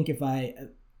I think if I,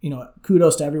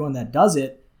 kudos to everyone that does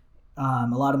it. A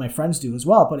lot of my friends do as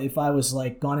well. But if I was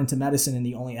like gone into medicine and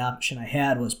the only option I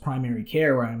had was primary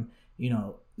care where I'm,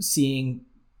 seeing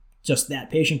just that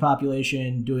patient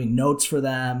population, doing notes for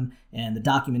them and the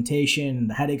documentation and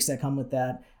the headaches that come with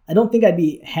that, I don't think I'd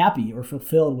be happy or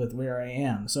fulfilled with where I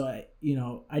am. So I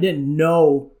didn't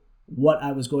know what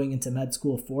I was going into med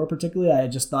school for particularly. I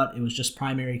just thought it was just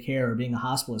primary care or being a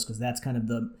hospitalist because that's kind of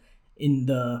in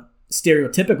the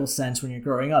stereotypical sense when you're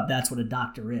growing up, that's what a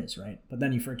doctor is, right? But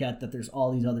then you forget that there's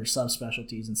all these other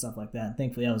subspecialties and stuff like that. And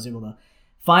thankfully I was able to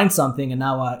find something, and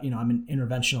now I'm an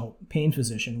interventional pain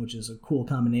physician, which is a cool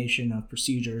combination of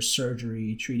procedures,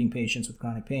 surgery, treating patients with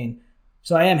chronic pain.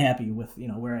 So I am happy with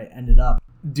where I ended up.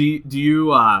 Do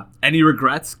you any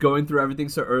regrets going through everything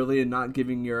so early and not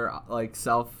giving your like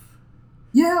self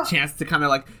chance to kind of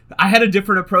like, I had a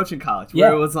different approach in college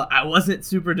where it was like, I wasn't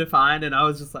super defined, and I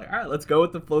was just like, all right, let's go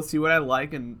with the flow, see what I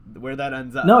like and where that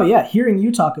ends up. No, yeah. Hearing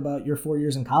you talk about your 4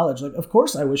 years in college, like, of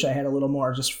course I wish I had a little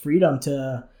more just freedom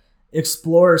to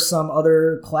explore some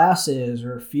other classes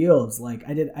or fields. Like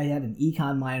I had an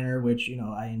econ minor, which, you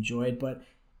know, I enjoyed, but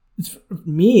for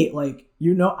me, like,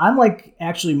 you know, I'm like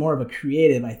actually more of a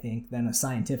creative, I think, than a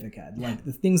scientific head. Like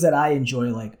the things that I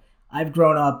enjoy, like I've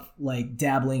grown up like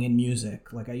dabbling in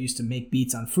music. Like I used to make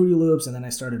beats on Fruity Loops, and then I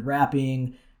started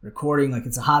rapping, recording. Like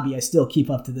it's a hobby I still keep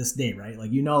up to this day, right?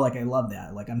 Like, you know, like I love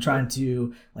that. Like I'm trying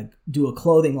to like do a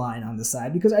clothing line on the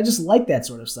side because I just like that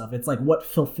sort of stuff. It's like what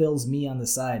fulfills me on the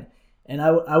side. And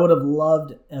I would have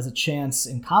loved as a chance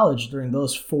in college during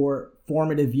those 4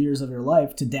 formative years of your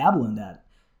life to dabble in that.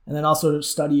 And then also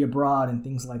study abroad and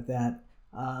things like that.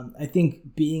 I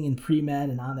think being in pre-med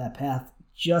and on that path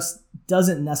just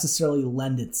doesn't necessarily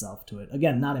lend itself to it.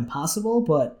 Again, not impossible,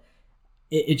 but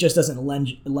it just doesn't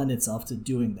lend itself to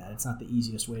doing that. It's not the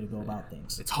easiest way to go about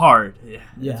things. It's hard. Yeah.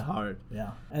 It's hard.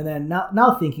 Yeah. And then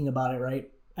now thinking about it, right,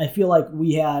 I feel like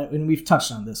we had, and we've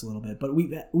touched on this a little bit, but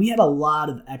we had a lot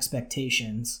of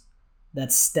expectations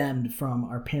that stemmed from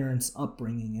our parents'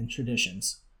 upbringing and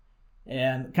traditions.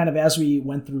 And kind of as we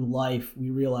went through life, we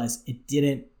realized it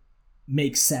didn't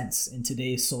make sense in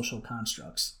today's social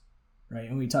constructs, right?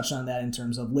 And we touched on that in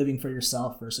terms of living for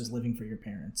yourself versus living for your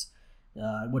parents,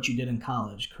 what you did in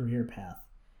college, career path.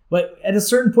 But at a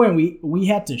certain point, we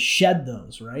had to shed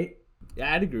those, right?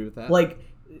 Yeah, I'd agree with that. Like,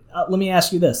 let me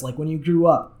ask you this. Like, when you grew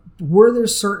up, were there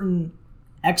certain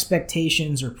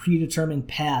expectations or predetermined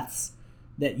paths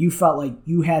that you felt like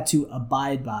you had to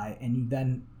abide by, and you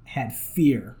then had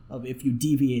fear of if you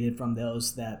deviated from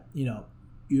those that, you know,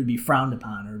 you would be frowned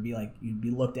upon, or be like you'd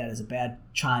be looked at as a bad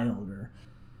child? Or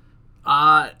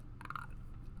I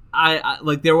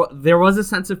like there was a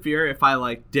sense of fear if I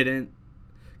like didn't,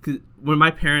 cause when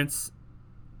my parents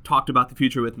talked about the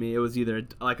future with me, it was either,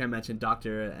 like I mentioned,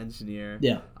 doctor, engineer,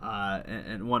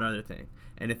 and one other thing.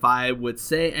 And if I would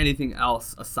say anything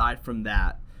else aside from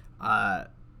that, I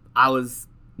was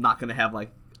not gonna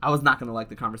like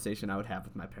the conversation I would have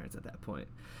with my parents at that point.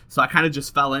 So I kind of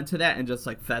just fell into that and just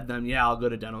like fed them, yeah, I'll go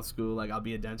to dental school, like I'll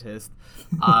be a dentist.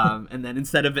 And then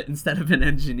instead of an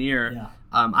engineer,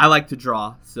 I like to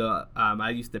draw. So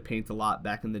I used to paint a lot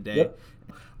back in the day. Yep.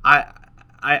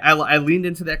 I leaned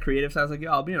into that creative side. I was like,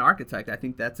 yeah, I'll be an architect. I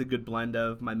think that's a good blend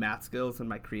of my math skills and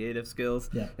my creative skills.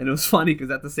 Yeah. And it was funny because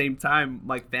at the same time,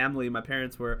 my family, my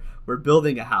parents were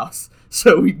building a house.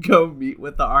 So we'd go meet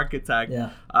with the architect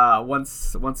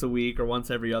once a week or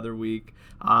once every other week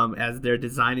as they're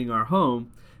designing our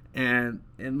home. And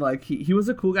like he was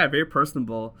a cool guy, very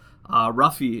personable.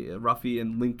 Ruffy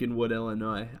in Lincolnwood,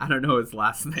 Illinois. I don't know his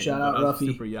last name. Shout out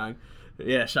Ruffy. Super young.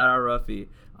 Yeah, shout out Ruffy.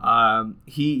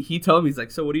 He told me, he's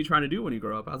like, so what are you trying to do when you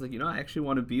grow up? I was like, I actually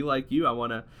want to be like you. I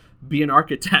want to be an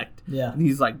architect. Yeah. And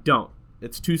he's like, don't.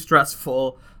 It's too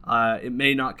stressful. It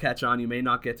may not catch on. You may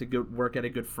not get to work at a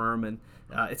good firm, and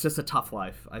it's just a tough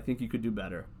life. I think you could do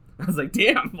better. I was like,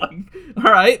 damn, like,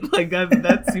 all right, like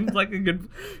that seems like a good,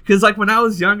 because like when I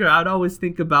was younger, I'd always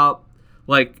think about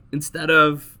like, instead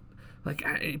of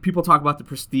like people talk about the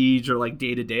prestige or like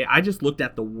day to day, I just looked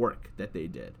at the work that they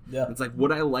did. Yeah. It's like,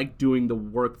 would I like doing the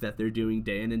work that they're doing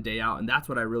day in and day out? And that's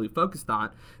what I really focused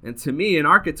on. And to me, an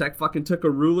architect fucking took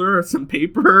a ruler or some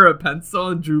paper or a pencil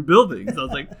and drew buildings. I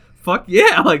was like, fuck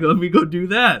yeah, like let me go do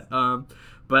that.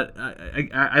 But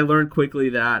I learned quickly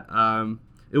that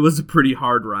it was a pretty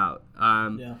hard route.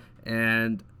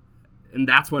 And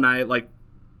that's when I like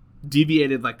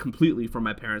deviated like completely from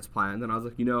my parents' plans. And I was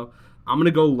like, I'm going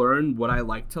to go learn what I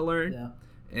like to learn,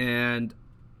 and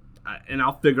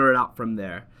I'll figure it out from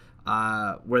there.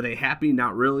 Were they happy?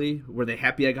 Not really. Were they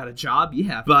happy I got a job?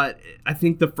 Yeah. But I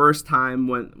think the first time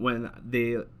when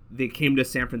they came to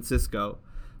San Francisco,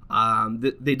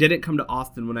 they didn't come to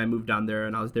Austin when I moved down there,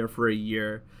 and I was there for a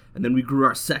year. And then we grew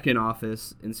our second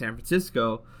office in San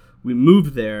Francisco. We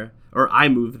moved there, or I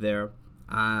moved there.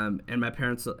 And my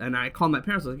parents, and I called my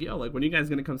parents, like, yo, like, when are you guys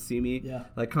gonna come see me? Yeah.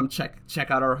 Like, come check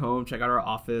out our home, check out our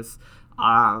office.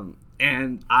 And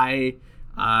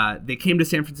they came to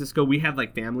San Francisco. We had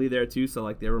like family there too, so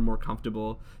like they were more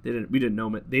comfortable. They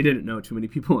didn't know too many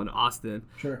people in Austin.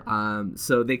 Sure.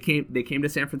 So they came to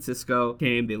San Francisco.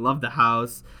 They loved the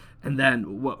house. And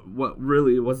then what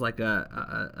really was like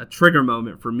a trigger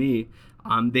moment for me,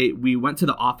 we went to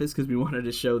the office because we wanted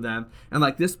to show them, and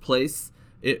like this place.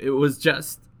 It was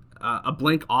just a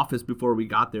blank office before we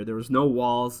got there. There was no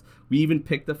walls. We even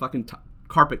picked the fucking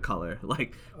carpet color.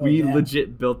 Like, we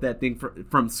legit built that thing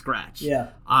from scratch. Yeah.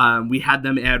 We had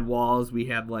them add walls. We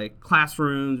had, like,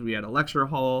 classrooms. We had a lecture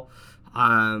hall.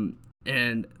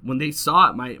 And when they saw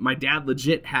it, my dad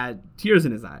legit had tears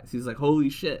in his eyes. He's like, holy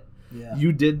shit. Yeah.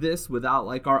 You did this without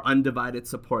like our undivided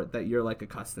support that you're like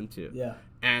accustomed to. Yeah.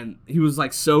 And he was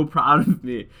like so proud of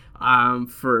me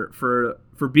for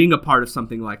being a part of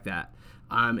something like that.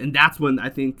 And that's when I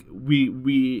think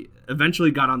we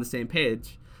eventually got on the same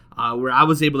page, where I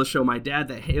was able to show my dad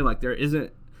that, hey, like there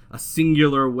isn't a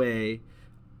singular way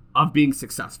of being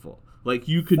successful. Like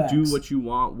you could do what you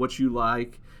want, what you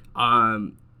like,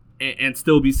 and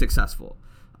still be successful.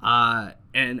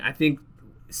 And I think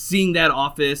seeing that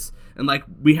office, and like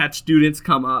we had students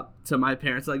come up to my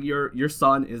parents like, your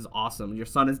son is awesome. Your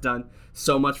son has done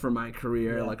so much for my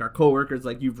career. Yeah. Like our coworkers,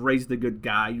 like you've raised a good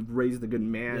guy, you've raised a good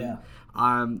man. Yeah.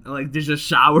 Like they just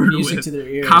showered Music with to their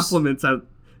ears. compliments.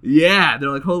 Yeah, they're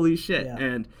like, holy shit.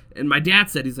 Yeah. And my dad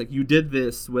said, he's like, you did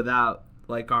this without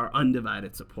like our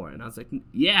undivided support. And I was like,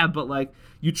 yeah, but like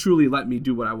you truly let me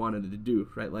do what I wanted to do,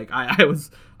 right? Like I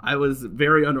was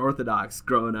very unorthodox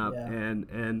growing up,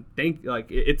 and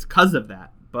it's because of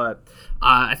that. But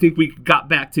I think we got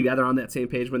back together on that same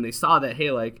page when they saw that,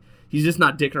 hey, like he's just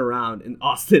not dicking around in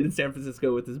Austin and San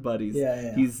Francisco with his buddies.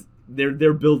 Yeah.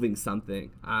 They're building something.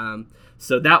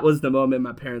 So that was the moment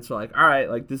my parents were like, all right,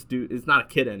 like this dude is not a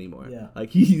kid anymore. Yeah. Like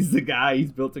he's the guy,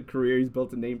 he's built a career, he's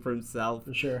built a name for himself.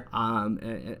 For sure.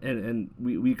 And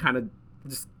we kind of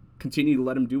just continue to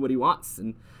let him do what he wants.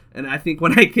 And I think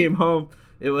when I came home,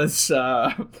 it was,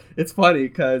 it's funny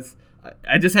because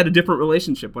I just had a different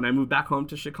relationship when I moved back home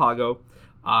to Chicago.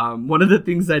 One of the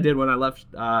things I did when I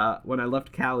left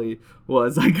Cali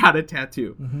was I got a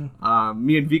tattoo. Mm-hmm.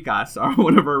 Me and Vikas are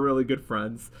one of our really good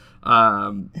friends.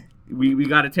 We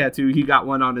got a tattoo. He got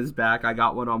one on his back. I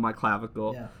got one on my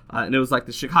clavicle. Yeah. And it was like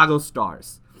the Chicago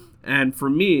Stars. And for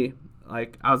me,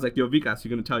 like I was like, yo, Vikas, you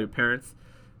gonna tell your parents?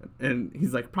 And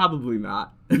he's like, probably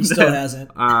not. He still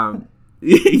hasn't.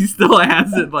 He still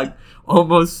hasn't, like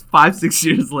almost 5-6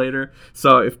 years later.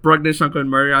 So if Brugnish, Uncle,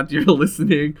 and Mariant, you're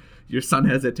listening, your son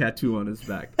has a tattoo on his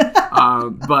back.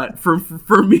 But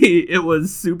for me, it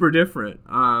was super different.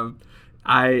 I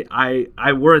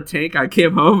wore a tank. I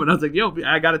came home and I was like, yo,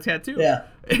 I got a tattoo. Yeah.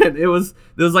 And it was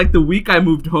like the week I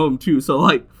moved home too. So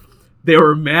like they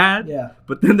were mad. Yeah.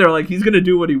 But then they're like, he's gonna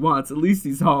do what he wants. At least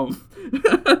he's home.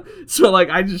 So like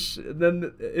it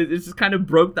just kind of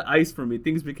broke the ice for me.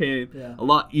 Things became a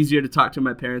lot easier to talk to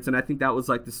my parents, and I think that was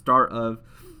like the start of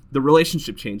the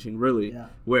relationship changing, really. Yeah.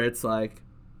 Where it's like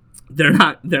they're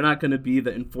not gonna be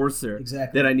the enforcer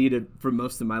that I needed for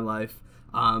most of my life.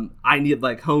 I need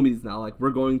like homies now. Like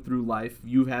we're going through life.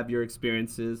 You have your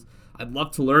experiences. I'd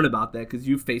love to learn about that because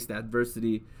you faced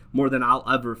adversity more than I'll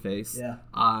ever face. Yeah.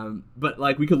 But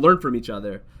like we could learn from each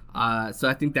other. So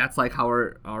I think that's like how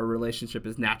our relationship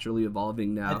is naturally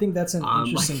evolving now. I think that's an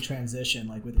interesting transition,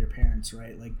 like with your parents,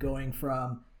 right? Like going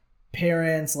from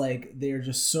parents, like they're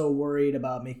just so worried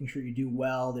about making sure you do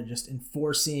well. They're just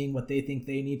enforcing what they think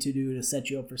they need to do to set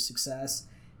you up for success.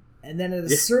 And then at a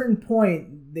certain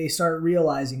point, they start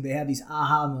realizing they have these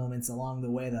aha moments along the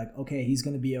way. Like, okay, he's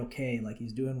going to be okay. Like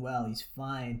he's doing well. He's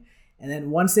fine. And then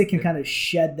once they can kind of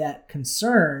shed that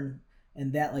concern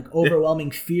and that like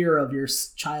overwhelming fear of your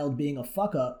child being a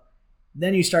fuck up,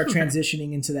 then you start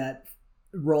transitioning into that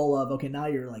role of, okay, now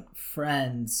you're like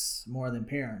friends more than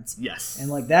parents. Yes. And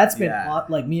like that's been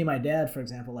like me and my dad, for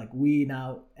example, like we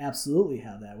now absolutely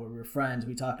have that where we're friends.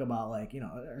 We talk about like, you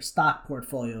know, our stock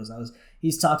portfolios.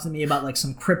 He's talked to me about like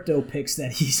some crypto picks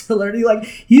that he's learning. Like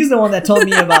he's the one that told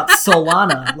me about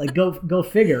Solana. Like go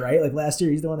figure, right? Like last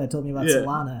year he's the one that told me about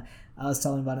Solana. I was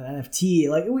telling him about an NFT.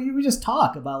 Like we just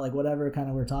talk about like whatever kind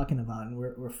of we're talking about, and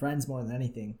we're friends more than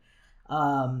anything.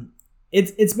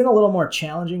 It's been a little more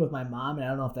challenging with my mom, and I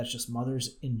don't know if that's just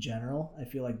mothers in general. I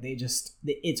feel like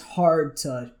it's hard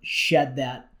to shed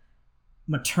that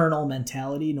maternal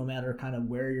mentality no matter kind of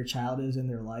where your child is in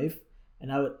their life.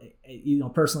 And I would,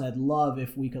 personally, I'd love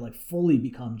if we could like fully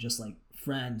become just like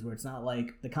friends, where it's not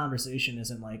like the conversation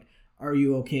isn't like, are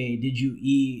you okay? Did you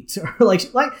eat? Or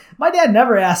like my dad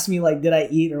never asked me like, did I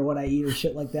eat or what I eat or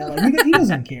shit like that. Like he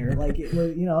doesn't care. Like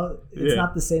it's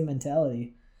not the same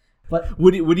mentality. But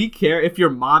would he care if your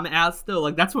mom asked though?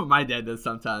 Like that's what my dad does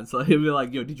sometimes. So he'll be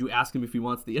like, "Yo, did you ask him if he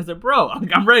wants to eat?" I said, "Bro,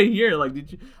 I'm right here. Like,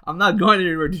 I'm not going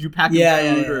anywhere. Did you pack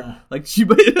him food?" Or, like she,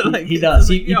 like he does.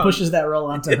 He pushes that role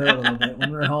onto her a little bit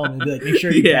when we're home. He'll be like, "Make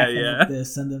sure you pack him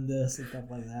this, send him this, and stuff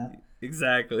like that."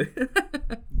 Exactly.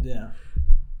 Yeah,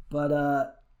 but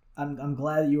I'm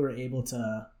glad you were able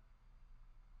to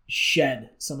shed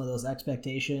some of those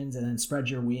expectations and then spread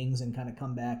your wings and kind of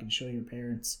come back and show your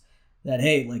parents that,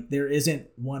 hey, like there isn't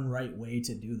one right way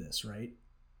to do this, right?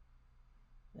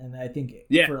 And I think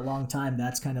Yeah. for a long time,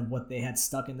 that's kind of what they had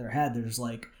stuck in their head. There's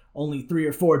like only 3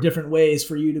 or 4 different ways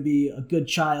for you to be a good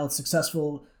child,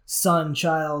 successful son,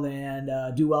 child,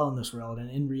 and do well in this world. And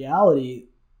in reality,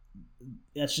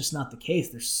 that's just not the case.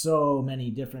 There's so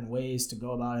many different ways to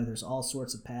go about it. There's all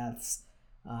sorts of paths.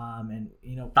 And,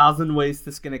 you know, 1,000 ways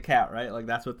to skin a cat, right? Like,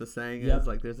 that's what the saying Yep. is.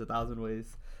 Like, there's 1,000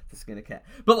 ways to skin a cat.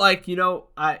 But, like, you know,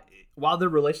 while the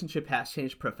relationship has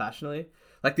changed professionally,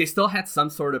 like, they still had some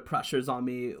sort of pressures on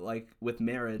me, like, with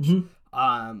marriage.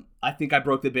 I think I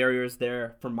broke the barriers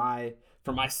there for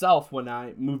myself when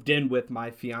I moved in with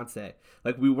my fiance.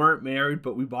 Like, we weren't married,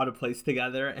 but we bought a place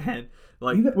together, and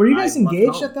like, were you guys I left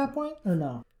engaged home. at that point or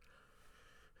no?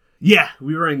 Yeah,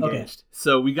 we were engaged. Okay.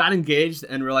 So we got engaged,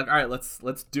 and we're like, all right, let's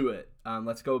do it.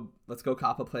 Let's go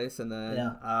cop a place and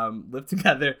then live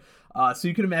together. So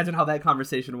you can imagine how that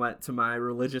conversation went to my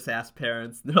religious ass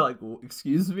parents. They're like, well,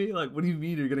 excuse me, like, what do you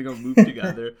mean you're gonna go move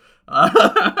together?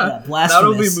 Blasphemous. Not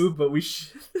only move, but we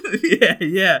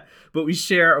but we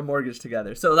share a mortgage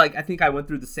together. So like, I think I went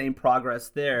through the same progress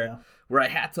there, where I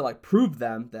had to like prove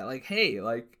them that like, hey,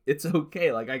 like, it's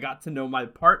okay. Like, I got to know my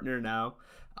partner now,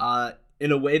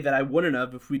 in a way that I wouldn't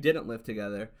have if we didn't live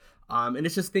together. And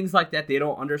it's just things like that they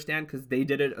don't understand because they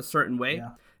did it a certain way,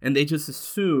 and they just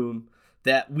assume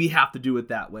that we have to do it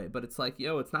that way. But it's like,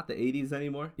 yo, it's not the 80s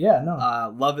anymore. Yeah,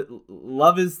 no.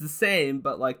 Love is the same,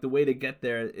 but like the way to get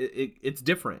there, it's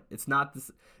different. It's not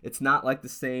like the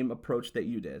same approach that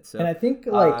you did. So, and I think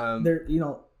like there, you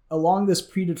know, along this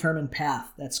predetermined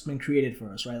path that's been created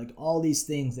for us, right? Like all these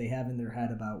things they have in their head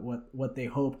about what they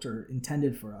hoped or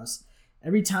intended for us.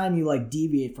 Every time you like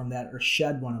deviate from that or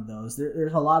shed one of those,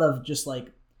 there's a lot of just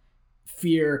like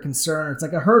fear, concern. It's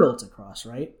like a hurdle to cross,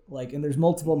 right? Like, and there's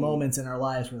multiple moments in our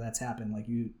lives where that's happened. Like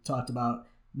you talked about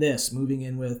this, moving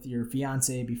in with your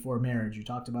fiance before marriage. You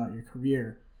talked about your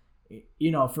career.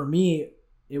 You know, for me,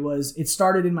 it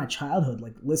started in my childhood.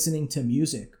 Like listening to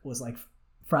music was like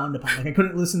frowned upon. Like I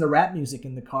couldn't listen to rap music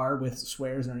in the car with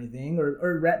swears or anything,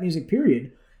 or rap music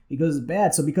period, because it's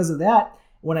bad. So because of that,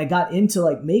 when I got into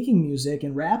like making music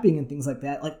and rapping and things like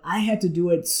that, like I had to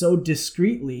do it so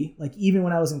discreetly. Like even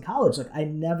when I was in college, like I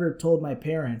never told my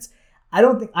parents. I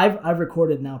don't think I've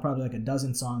recorded now probably like a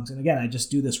dozen songs. And again, I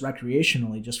just do this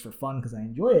recreationally just for fun because I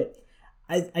enjoy it.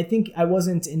 I think I was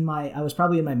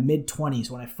probably in my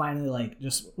mid-20s when I finally like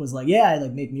just was like, yeah, I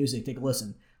like make music, take a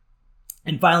listen.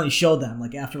 And finally showed them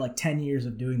like after like 10 years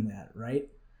of doing that, right?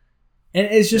 And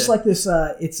it's just like this,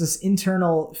 it's this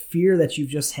internal fear that you've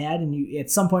just had. And you, at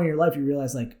some point in your life, you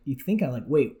realize like, you think like,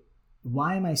 wait,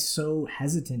 why am I so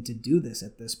hesitant to do this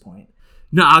at this point?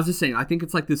 No, I was just saying, I think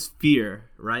it's like this fear,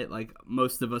 right? Like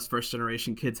most of us first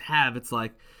generation kids have, it's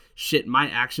like, shit, my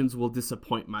actions will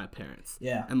disappoint my parents.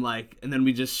 Yeah. And then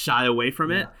we just shy away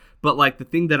from it. But like the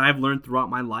thing that I've learned throughout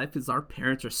my life is our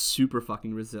parents are super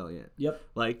fucking resilient. Yep.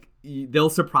 Like they'll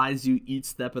surprise you each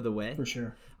step of the way. For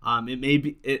sure. It may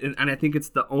be, and I think it's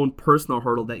the own personal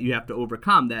hurdle that you have to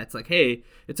overcome. That's like, hey,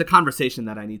 it's a conversation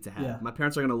that I need to have. Yeah. My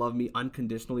parents are gonna love me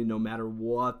unconditionally, no matter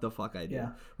what the fuck I do. Yeah.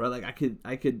 Right? Like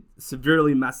I could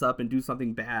severely mess up and do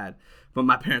something bad, but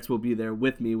my parents will be there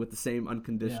with me with the same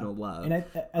unconditional love.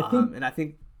 And I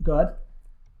think. Go ahead.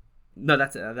 No,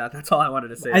 that's it. That's all I wanted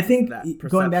to say. I think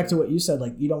going back to what you said,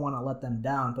 like you don't want to let them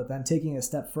down, but then taking it a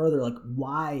step further, like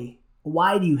why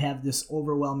do you have this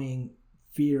overwhelming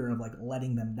fear of like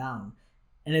letting them down?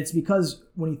 And it's because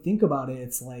when you think about it,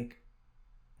 it's like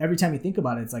every time you think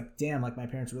about it, it's like, damn, like my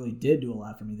parents really did do a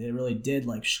lot for me. They really did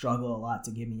like struggle a lot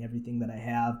to give me everything that I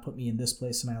have, put me in this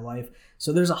place in my life.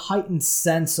 So there's a heightened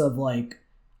sense of like,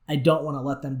 I don't want to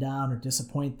let them down or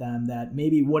disappoint them that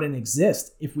maybe wouldn't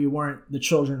exist if we weren't the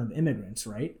children of immigrants,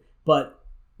 right? But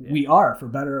we are, for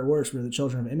better or worse, we're the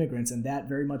children of immigrants, and that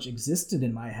very much existed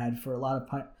in my head for a lot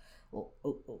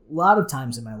of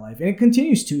times in my life, and it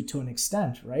continues to an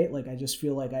extent, right? Like I just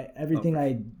feel like everything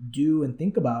I do and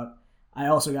think about, I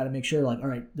also got to make sure, like, all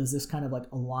right, does this kind of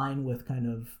like align with kind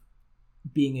of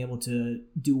being able to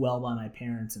do well by my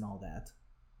parents and all that,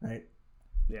 right?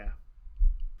 Yeah,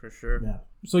 for sure. Yeah.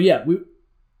 So yeah, we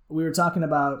were talking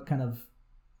about kind of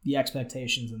the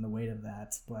expectations and the weight of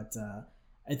that, but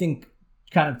I think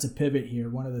kind of to pivot here,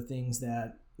 one of the things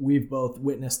that we've both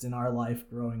witnessed in our life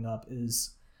growing up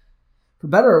is, for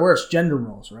better or worse, gender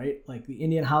roles, right? Like the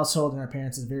Indian household and our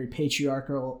parents is a very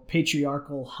patriarchal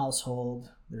household.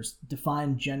 There's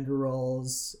defined gender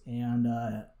roles, and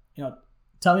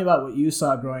tell me about what you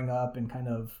saw growing up and kind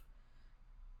of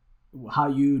how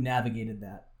you navigated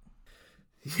that.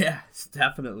 Yes,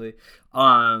 definitely.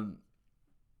 I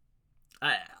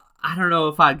don't know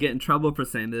if I'd get in trouble for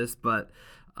saying this, but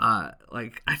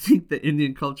like I think the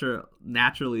Indian culture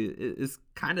naturally is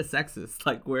kind of sexist.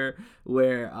 Like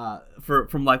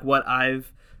from like what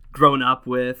I've grown up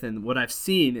with and what I've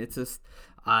seen, it's just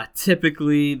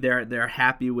typically they're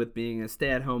happy with being a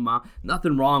stay-at-home mom.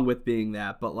 Nothing wrong with being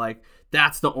that, but like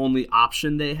that's the only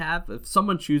option they have. If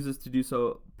someone chooses to do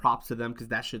so, props to them, because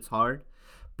that shit's hard.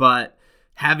 But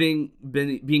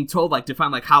being told like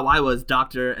define like how I was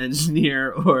doctor,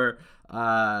 engineer, or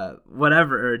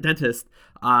whatever, or dentist.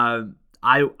 I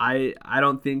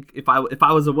don't think if I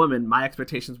was a woman, my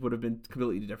expectations would have been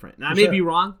completely different. And I may be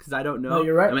wrong, because I don't know. No,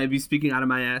 you're right. I may be speaking out of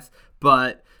my ass,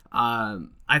 but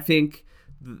I think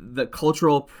the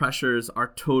cultural pressures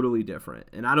are totally different,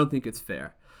 and I don't think it's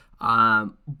fair.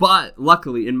 But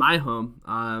luckily, in my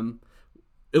home,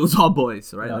 it was all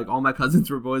boys, right? Yeah. Like all my cousins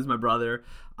were boys, my brother,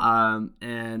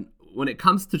 and when it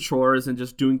comes to chores and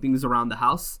just doing things around the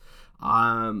house,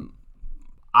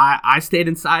 I stayed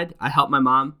inside. I helped my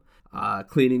mom,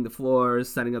 cleaning the floors,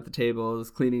 setting up the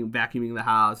tables, vacuuming the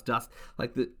house, dust,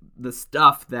 like the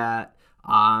stuff that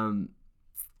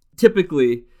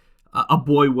typically a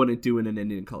boy wouldn't do in an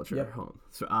Indian culture at home.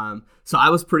 So I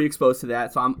was pretty exposed to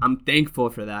that. So I'm thankful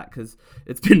for that, because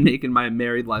it's been making my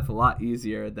married life a lot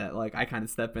easier. That like I kind of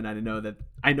step in, I know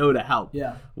to help.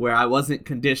 Yeah. Where I wasn't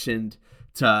conditioned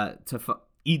to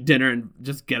eat dinner and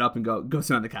just get up and go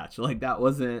sit on the couch. Like that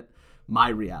wasn't my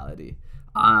reality.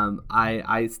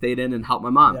 I stayed in and helped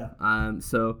my mom.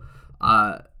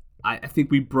 Yeah. I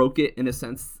think we broke it in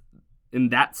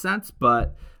that sense,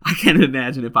 but I can't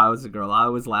imagine if I was a girl. I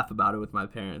always laugh about it with my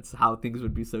parents, how things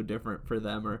would be so different for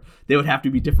them, or they would have to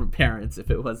be different parents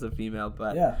if it was a female.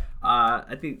 But yeah.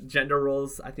 I think gender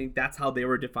roles, I think that's how they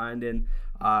were defined in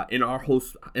our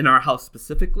house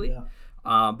specifically.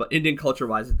 Yeah. But Indian culture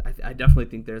wise, I definitely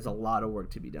think there's a lot of work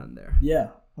to be done there. Yeah.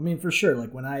 I mean, for sure.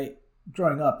 Like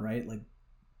growing up, right? Like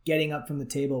getting up from the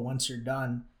table once you're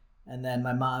done, and then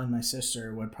my mom and my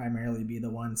sister would primarily be the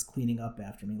ones cleaning up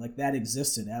after me. Like that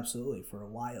existed absolutely for a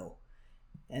while.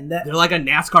 And they're like a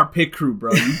NASCAR pit crew,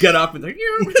 bro. You get up and they're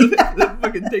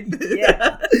fucking take this.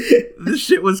 Yeah. This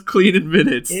shit was clean in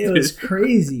minutes. It was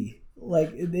crazy.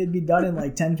 Like they'd be done in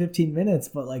like 10, 15 minutes,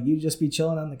 but like you'd just be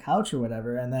chilling on the couch or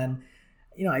whatever. And then,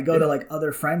 I go to like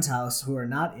other friends' house who are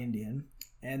not Indian.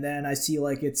 And then I see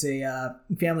like it's a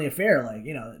family affair. Like,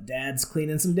 dad's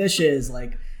cleaning some dishes.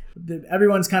 Like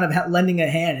everyone's kind of lending a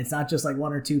hand. It's not just like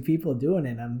one or two people doing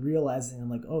it. I'm realizing, I'm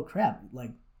like, oh crap.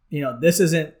 Like, this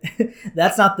isn't,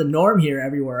 that's not the norm here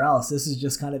everywhere else. This is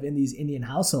just kind of in these Indian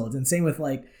households. And same with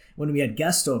like when we had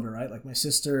guests over, right? Like my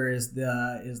sister is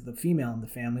the female in the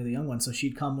family, the young one. So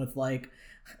she'd come with like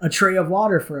a tray of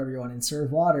water for everyone and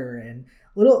serve water, and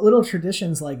little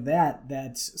traditions like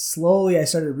that slowly I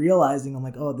started realizing, I'm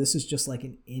like, oh, this is just like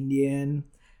an Indian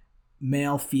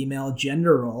male-female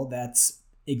gender role that's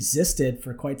existed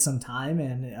for quite some time,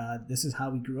 and this is how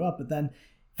we grew up. But then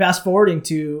fast forwarding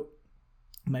to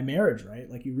my marriage, right?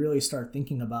 Like you really start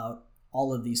thinking about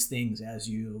all of these things as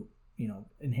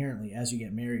inherently as you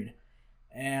get married.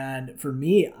 And for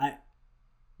me,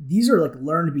 these are like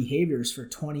learned behaviors for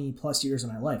 20 plus years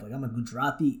of my life. Like I'm a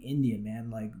Gujarati Indian,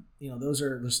 man. Like, those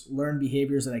are just learned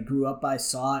behaviors that I grew up by,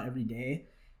 saw every day.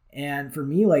 And for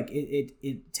me, like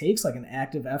it takes like an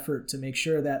active effort to make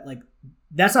sure that like,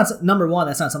 that's not, number one,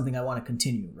 that's not something I want to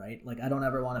continue, right? Like I don't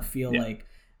ever want to feel like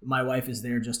my wife is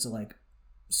there just to like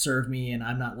serve me and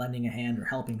I'm not lending a hand or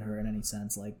helping her in any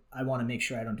sense. Like I want to make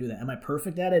sure I don't do that. Am I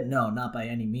perfect at it? No, not by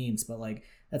any means. But like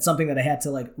that's something that I had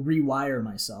to like rewire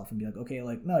myself and be like, okay,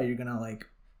 like no, you're gonna like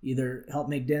either help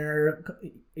make dinner,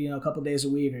 a couple days a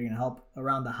week, or you're gonna help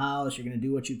around the house. You're gonna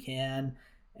do what you can.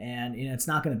 And it's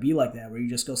not going to be like that where you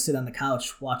just go sit on the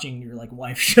couch watching your like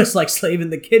wife just like slave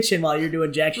in the kitchen while you're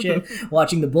doing jack shit,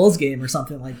 watching the Bulls game or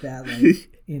something like that. Like,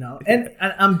 and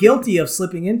I'm guilty of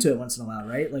slipping into it once in a while,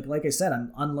 right? Like I said,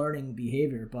 I'm unlearning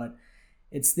behavior, but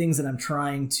it's things that I'm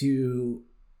trying to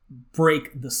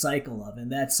break the cycle of.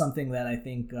 And that's something that I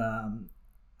think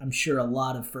I'm sure a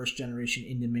lot of first generation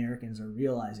Indian Americans are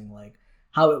realizing, like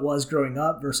how it was growing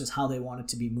up versus how they want it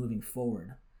to be moving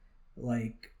forward.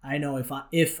 Like I know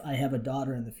if I have a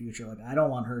daughter in the future, like I don't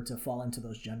want her to fall into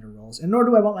those gender roles, and nor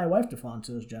do I want my wife to fall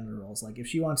into those gender roles. Like if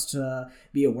she wants to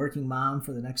be a working mom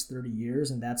for the next 30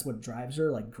 years and that's what drives her,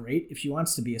 like great. If she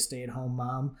wants to be a stay-at-home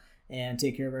mom and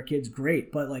take care of our kids, great.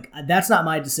 But like that's not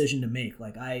my decision to make.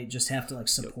 Like I just have to like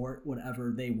support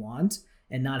whatever they want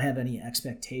and not have any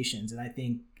expectations. And I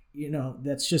think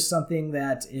that's just something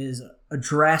that is a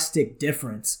drastic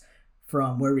difference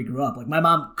from where we grew up. Like my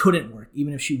mom couldn't work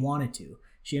even if she wanted to.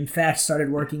 She in fact started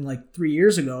working like 3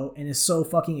 years ago and is so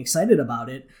fucking excited about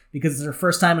it because it's her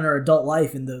first time in her adult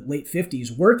life in the late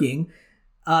 50s working.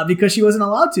 Because she wasn't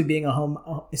allowed to, being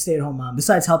a stay-at-home mom,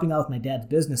 besides helping out with my dad's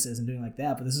businesses and doing like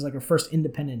that. But this is like her first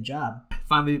independent job.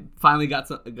 Finally got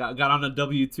on a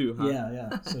W-2, huh?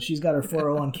 Yeah. So she's got her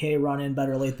 401k running,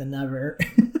 better late than never.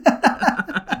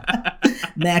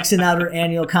 Maxing out her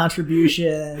annual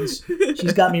contributions.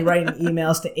 She's got me writing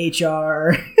emails to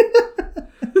HR.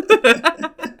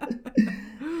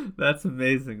 That's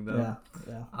amazing, though.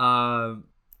 Yeah.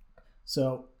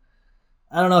 So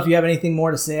I don't know if you have anything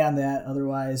more to say on that.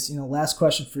 Otherwise, last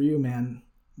question for you, man.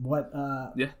 What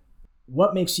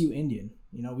makes you Indian?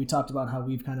 We talked about how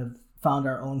we've kind of found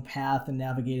our own path and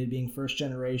navigated being first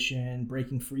generation,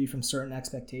 breaking free from certain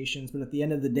expectations. But at the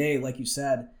end of the day, like you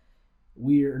said,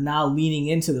 we're now leaning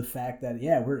into the fact that,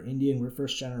 we're Indian, we're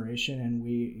first generation, and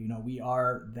we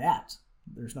are that.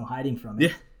 There's no hiding from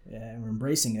it. Yeah. And we're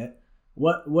embracing it.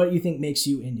 What do you think makes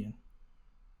you Indian?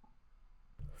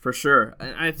 For sure.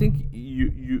 And I think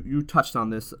you touched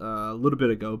on this a little bit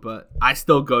ago, but I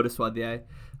still go to Swadhyay.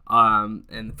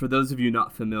 And for those of you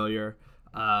not familiar,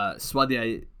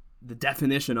 Swadhyay, the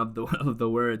definition of the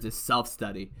words is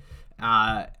self-study.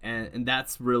 And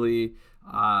that's really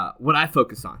what I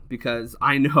focus on, because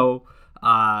I know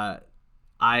I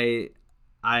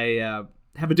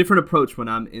have a different approach when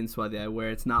I'm in Swadhyay, where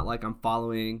it's not like I'm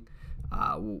following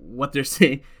what they're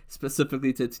saying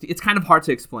specifically. It's kind of hard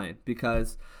to explain,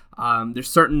 because there's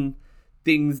certain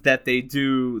things that they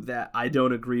do that I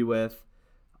don't agree with,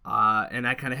 and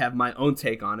I kind of have my own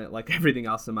take on it, like everything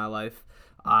else in my life.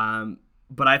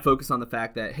 But I focus on the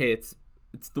fact that, hey, it's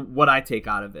what I take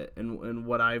out of it and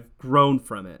what I've grown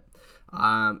from it.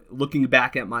 Looking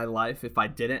back at my life, if I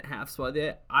didn't have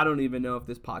Swadhyay, I don't even know if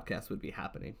this podcast would be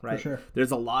happening, right? For sure.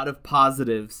 There's a lot of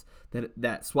positives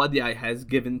that Swadhyay has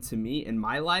given to me in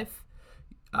my life,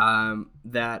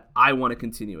 that I want to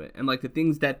continue it. And like the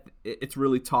things that it's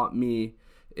really taught me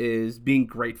is being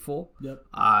grateful. Yep.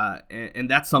 And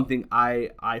that's something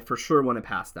I for sure want to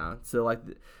pass down. So like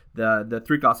the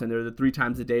 3 calls, and they're the 3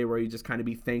 times a day where you just kind of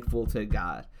be thankful to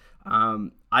God.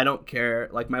 I don't care.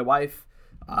 Like my wife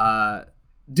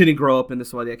didn't grow up in the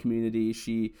Swadhyay community.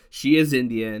 She is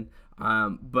Indian,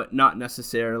 but not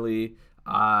necessarily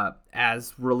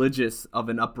as religious of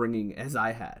an upbringing as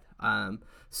I had.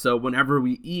 So whenever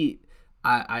we eat,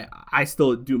 I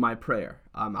still do my prayer.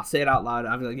 I'll say it out loud.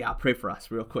 I'm like, I'll pray for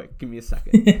us real quick. Give me a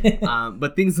second.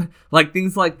 But things like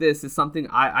this is something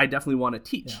I definitely want to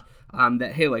teach.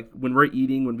 That, hey, like when we're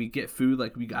eating, when we get food,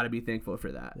 like we got to be thankful for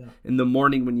that. Yeah. In the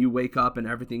morning when you wake up and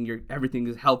everything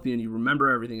is healthy and you remember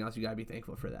everything else, you got to be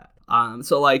thankful for that.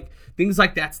 So like things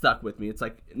like that stuck with me. It's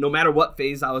like no matter what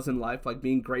phase I was in life, like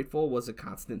being grateful was a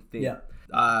constant thing. Yeah.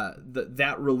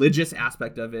 That religious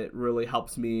aspect of it really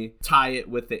helps me tie it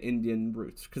with the Indian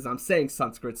roots, because I'm saying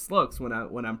Sanskrit sloks when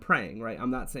I'm praying, right?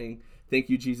 I'm not saying thank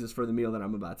you, Jesus, for the meal that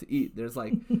I'm about to eat. There's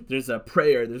a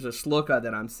prayer, there's a shloka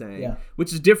that I'm saying,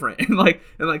 which is different. And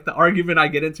the argument I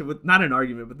get into with, not an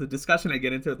argument, but the discussion I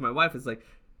get into with my wife is like,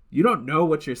 you don't know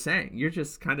what you're saying. You're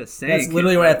just kind of saying. That's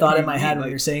literally what I thought in my head when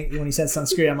you said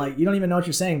Sanskrit. I'm like, you don't even know what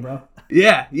you're saying, bro.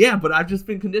 Yeah, but I've just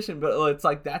been conditioned. But it's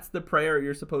like that's the prayer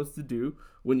you're supposed to do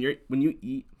when you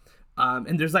eat.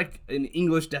 And there's like an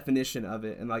English definition of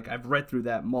it, and like I've read through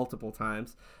that multiple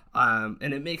times,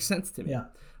 and it makes sense to me. Yeah.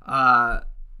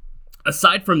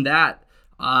 Aside from that,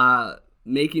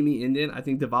 making me Indian, I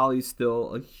think Diwali is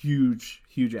still a huge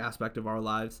aspect of our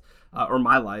lives, or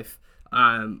my life,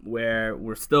 where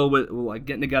we're still like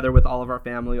getting together with all of our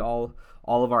family, all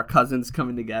of our cousins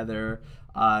coming together,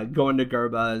 going to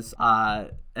Gurbas,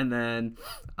 and then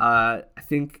I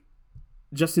think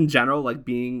just in general, like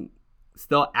being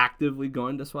still actively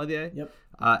going to Swadhyay. Yep.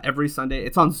 Every Sunday.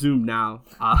 It's on Zoom now,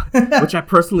 which I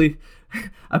personally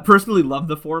love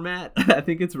the format. I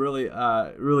think it's really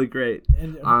great.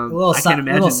 And a little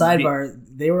sidebar,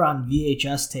 they were on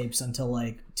VHS tapes until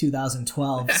like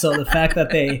 2012. So the fact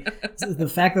that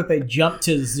they jumped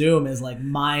to Zoom is like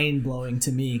mind blowing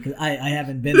to me, because I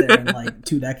haven't been there in like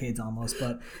 2 decades almost.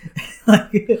 But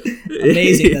like,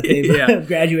 amazing that they've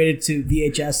graduated to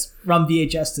from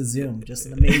VHS to Zoom. Just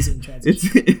an amazing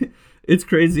transition. It's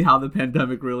crazy how the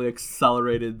pandemic really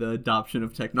accelerated the adoption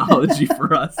of technology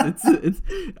for us.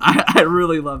 I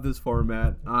really love this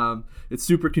format. It's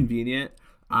super convenient.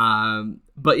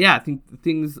 But yeah, I think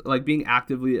things like being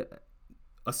actively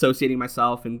associating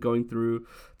myself and going through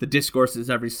the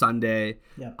discourses every Sunday,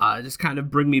 just kind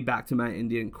of bring me back to my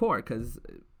Indian core, because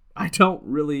I don't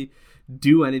really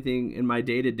do anything in my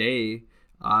day-to-day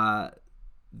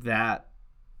that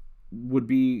would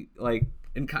be like,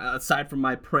 and aside from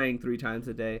my praying 3 times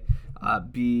a day,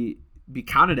 be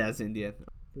counted as Indian.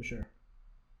 For sure.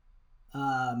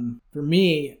 For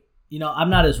me, I'm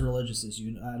not as religious as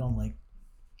you. I don't like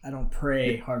I don't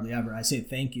pray hardly ever. I say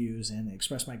thank yous and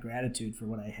express my gratitude for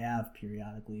what I have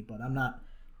periodically, but I'm not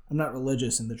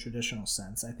religious in the traditional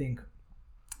sense. I think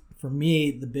for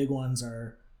me, the big ones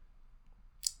are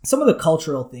some of the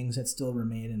cultural things that still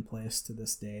remain in place to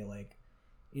this day, like,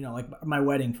 like my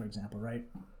wedding, for example, right?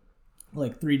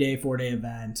 Like 3-day, 4-day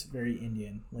event, very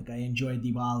Indian. Like I enjoy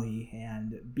Diwali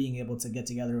and being able to get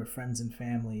together with friends and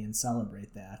family and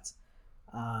celebrate that.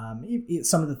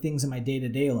 Some of the things in my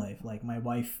day-to-day life, like my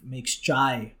wife makes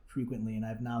chai frequently, and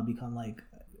I've now become like,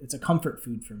 it's a comfort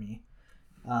food for me,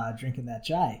 drinking that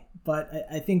chai. But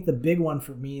I think the big one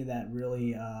for me that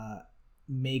really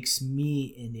makes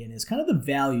me Indian is kind of the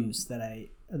values that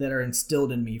are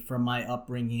instilled in me from my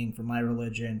upbringing, from my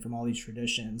religion, from all these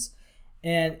traditions.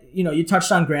 And, you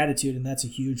touched on gratitude, and that's a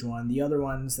huge one. The other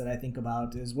ones that I think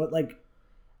about is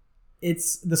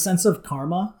it's the sense of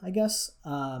karma, I guess.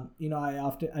 I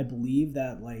believe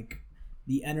that like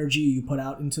the energy you put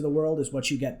out into the world is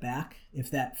what you get back, if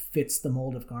that fits the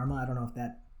mold of karma. I don't know if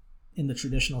that in the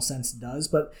traditional sense does,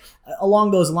 but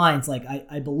along those lines, like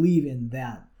I believe in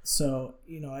that. So,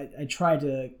 I try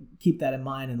to keep that in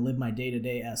mind and live my day to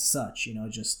day as such,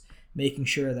 just making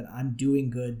sure that I'm doing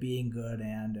good, being good,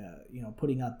 and,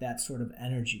 putting out that sort of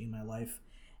energy in my life.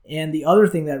 And the other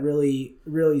thing that really,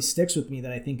 really sticks with me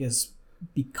that I think is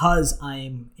because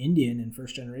I'm Indian and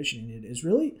first generation Indian is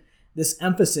really this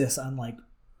emphasis on like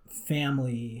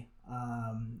family,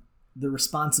 the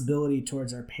responsibility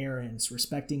towards our parents,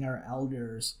 respecting our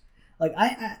elders. Like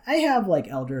I have like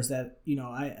elders that,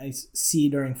 I see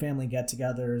during family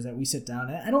get-togethers that we sit down,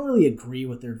 and I don't really agree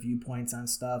with their viewpoints on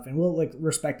stuff, and we'll like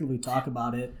respectively talk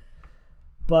about it.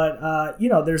 But,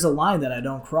 there's a line that I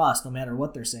don't cross no matter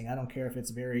what they're saying. I don't care if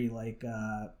it's very like,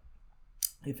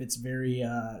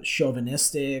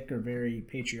 chauvinistic or very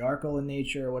patriarchal in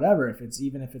nature or whatever, if it's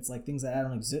like things that I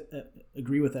don't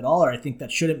agree with at all, or I think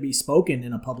that shouldn't be spoken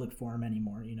in a public forum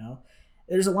anymore,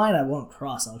 There's a line I won't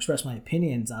cross. I'll express my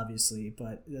opinions, obviously,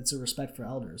 but that's a respect for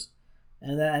elders.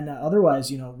 And then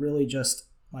otherwise, really just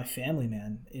my family,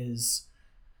 man, is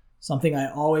something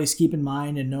I always keep in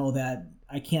mind and know that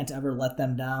I can't ever let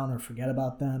them down or forget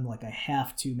about them. Like I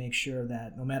have to make sure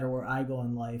that no matter where I go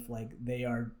in life, like they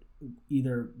are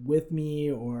either with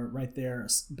me or right there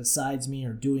besides me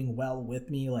or doing well with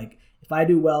me. Like if I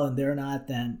do well and they're not,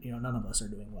 then, none of us are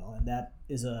doing well. And that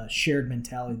is a shared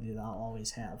mentality that I'll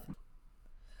always have.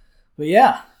 But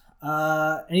yeah,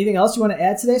 anything else you want to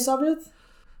add today, Savrut?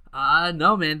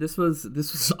 No, man, this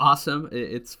was awesome.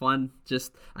 It's fun.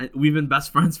 We've been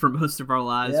best friends for most of our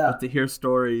lives, but to hear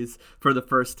stories for the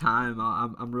first time,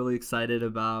 I'm really excited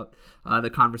about the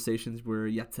conversations we're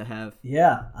yet to have.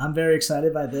 Yeah, I'm very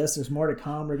excited by this. There's more to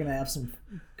come. We're gonna have some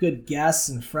good guests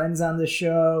and friends on the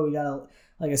show.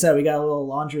 Like I said, we got a little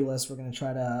laundry list we're going to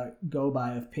try to go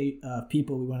by of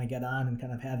people we want to get on and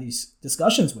kind of have these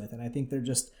discussions with. And I think they're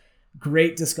just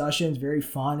great discussions, very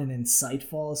fun and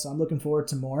insightful. So I'm looking forward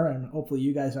to more, and hopefully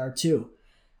you guys are too.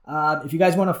 If you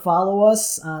guys want to follow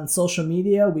us on social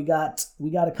media, we got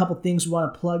a couple things we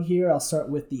want to plug here. I'll start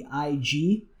with the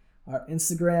IG. Our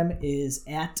Instagram is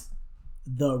at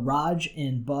the Raj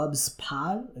and Bubs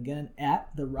Pod. Again,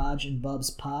 at the Raj and Bubs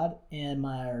Pod. And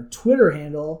my Twitter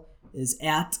handle is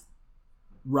at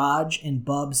Raj and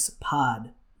Bubs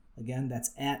Pod. Again,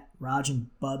 that's at Raj and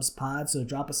Bubs Pod. So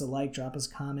drop us a like, drop us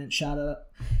a comment, shout out,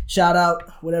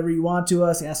 whatever you want to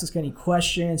us. Ask us any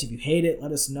questions. If you hate it,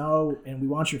 let us know, and we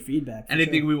want your feedback.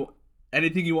 Anything you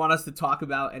want us to talk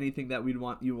about, anything that you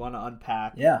want to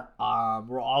unpack. Yeah.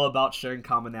 We're all about sharing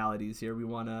commonalities here. We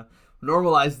want to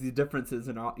normalize the differences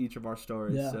in each of our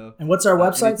stories. Yeah. So, and what's our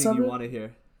website? Anything you want to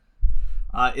hear.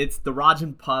 It's the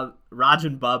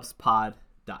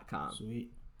rajandbubspod.com.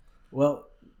 Sweet. Well,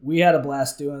 we had a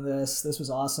blast doing this. This was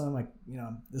awesome.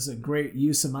 This is a great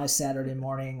use of my Saturday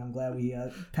morning. I'm glad we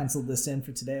penciled this in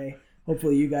for today.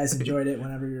 Hopefully you guys enjoyed it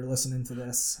whenever you're listening to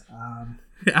this.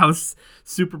 I was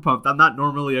super pumped. I'm not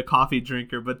normally a coffee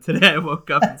drinker, but today I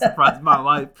woke up and surprised my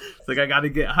wife. It's like I got to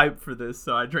get hyped for this.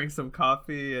 So I drank some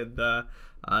coffee, and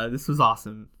this was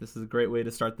awesome. This is a great way to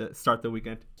start the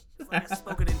weekend.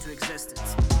 Spoken into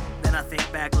existence. Then I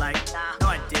think back like, no,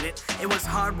 I didn't. It was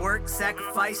hard work,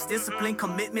 sacrifice, discipline,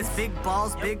 commitments, big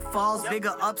balls, big falls,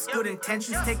 bigger ups, good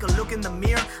intentions. Take a look in the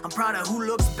mirror. I'm proud of who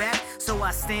looks back. So I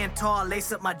stand tall,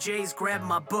 lace up my J's, grab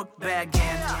my book bag,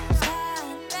 and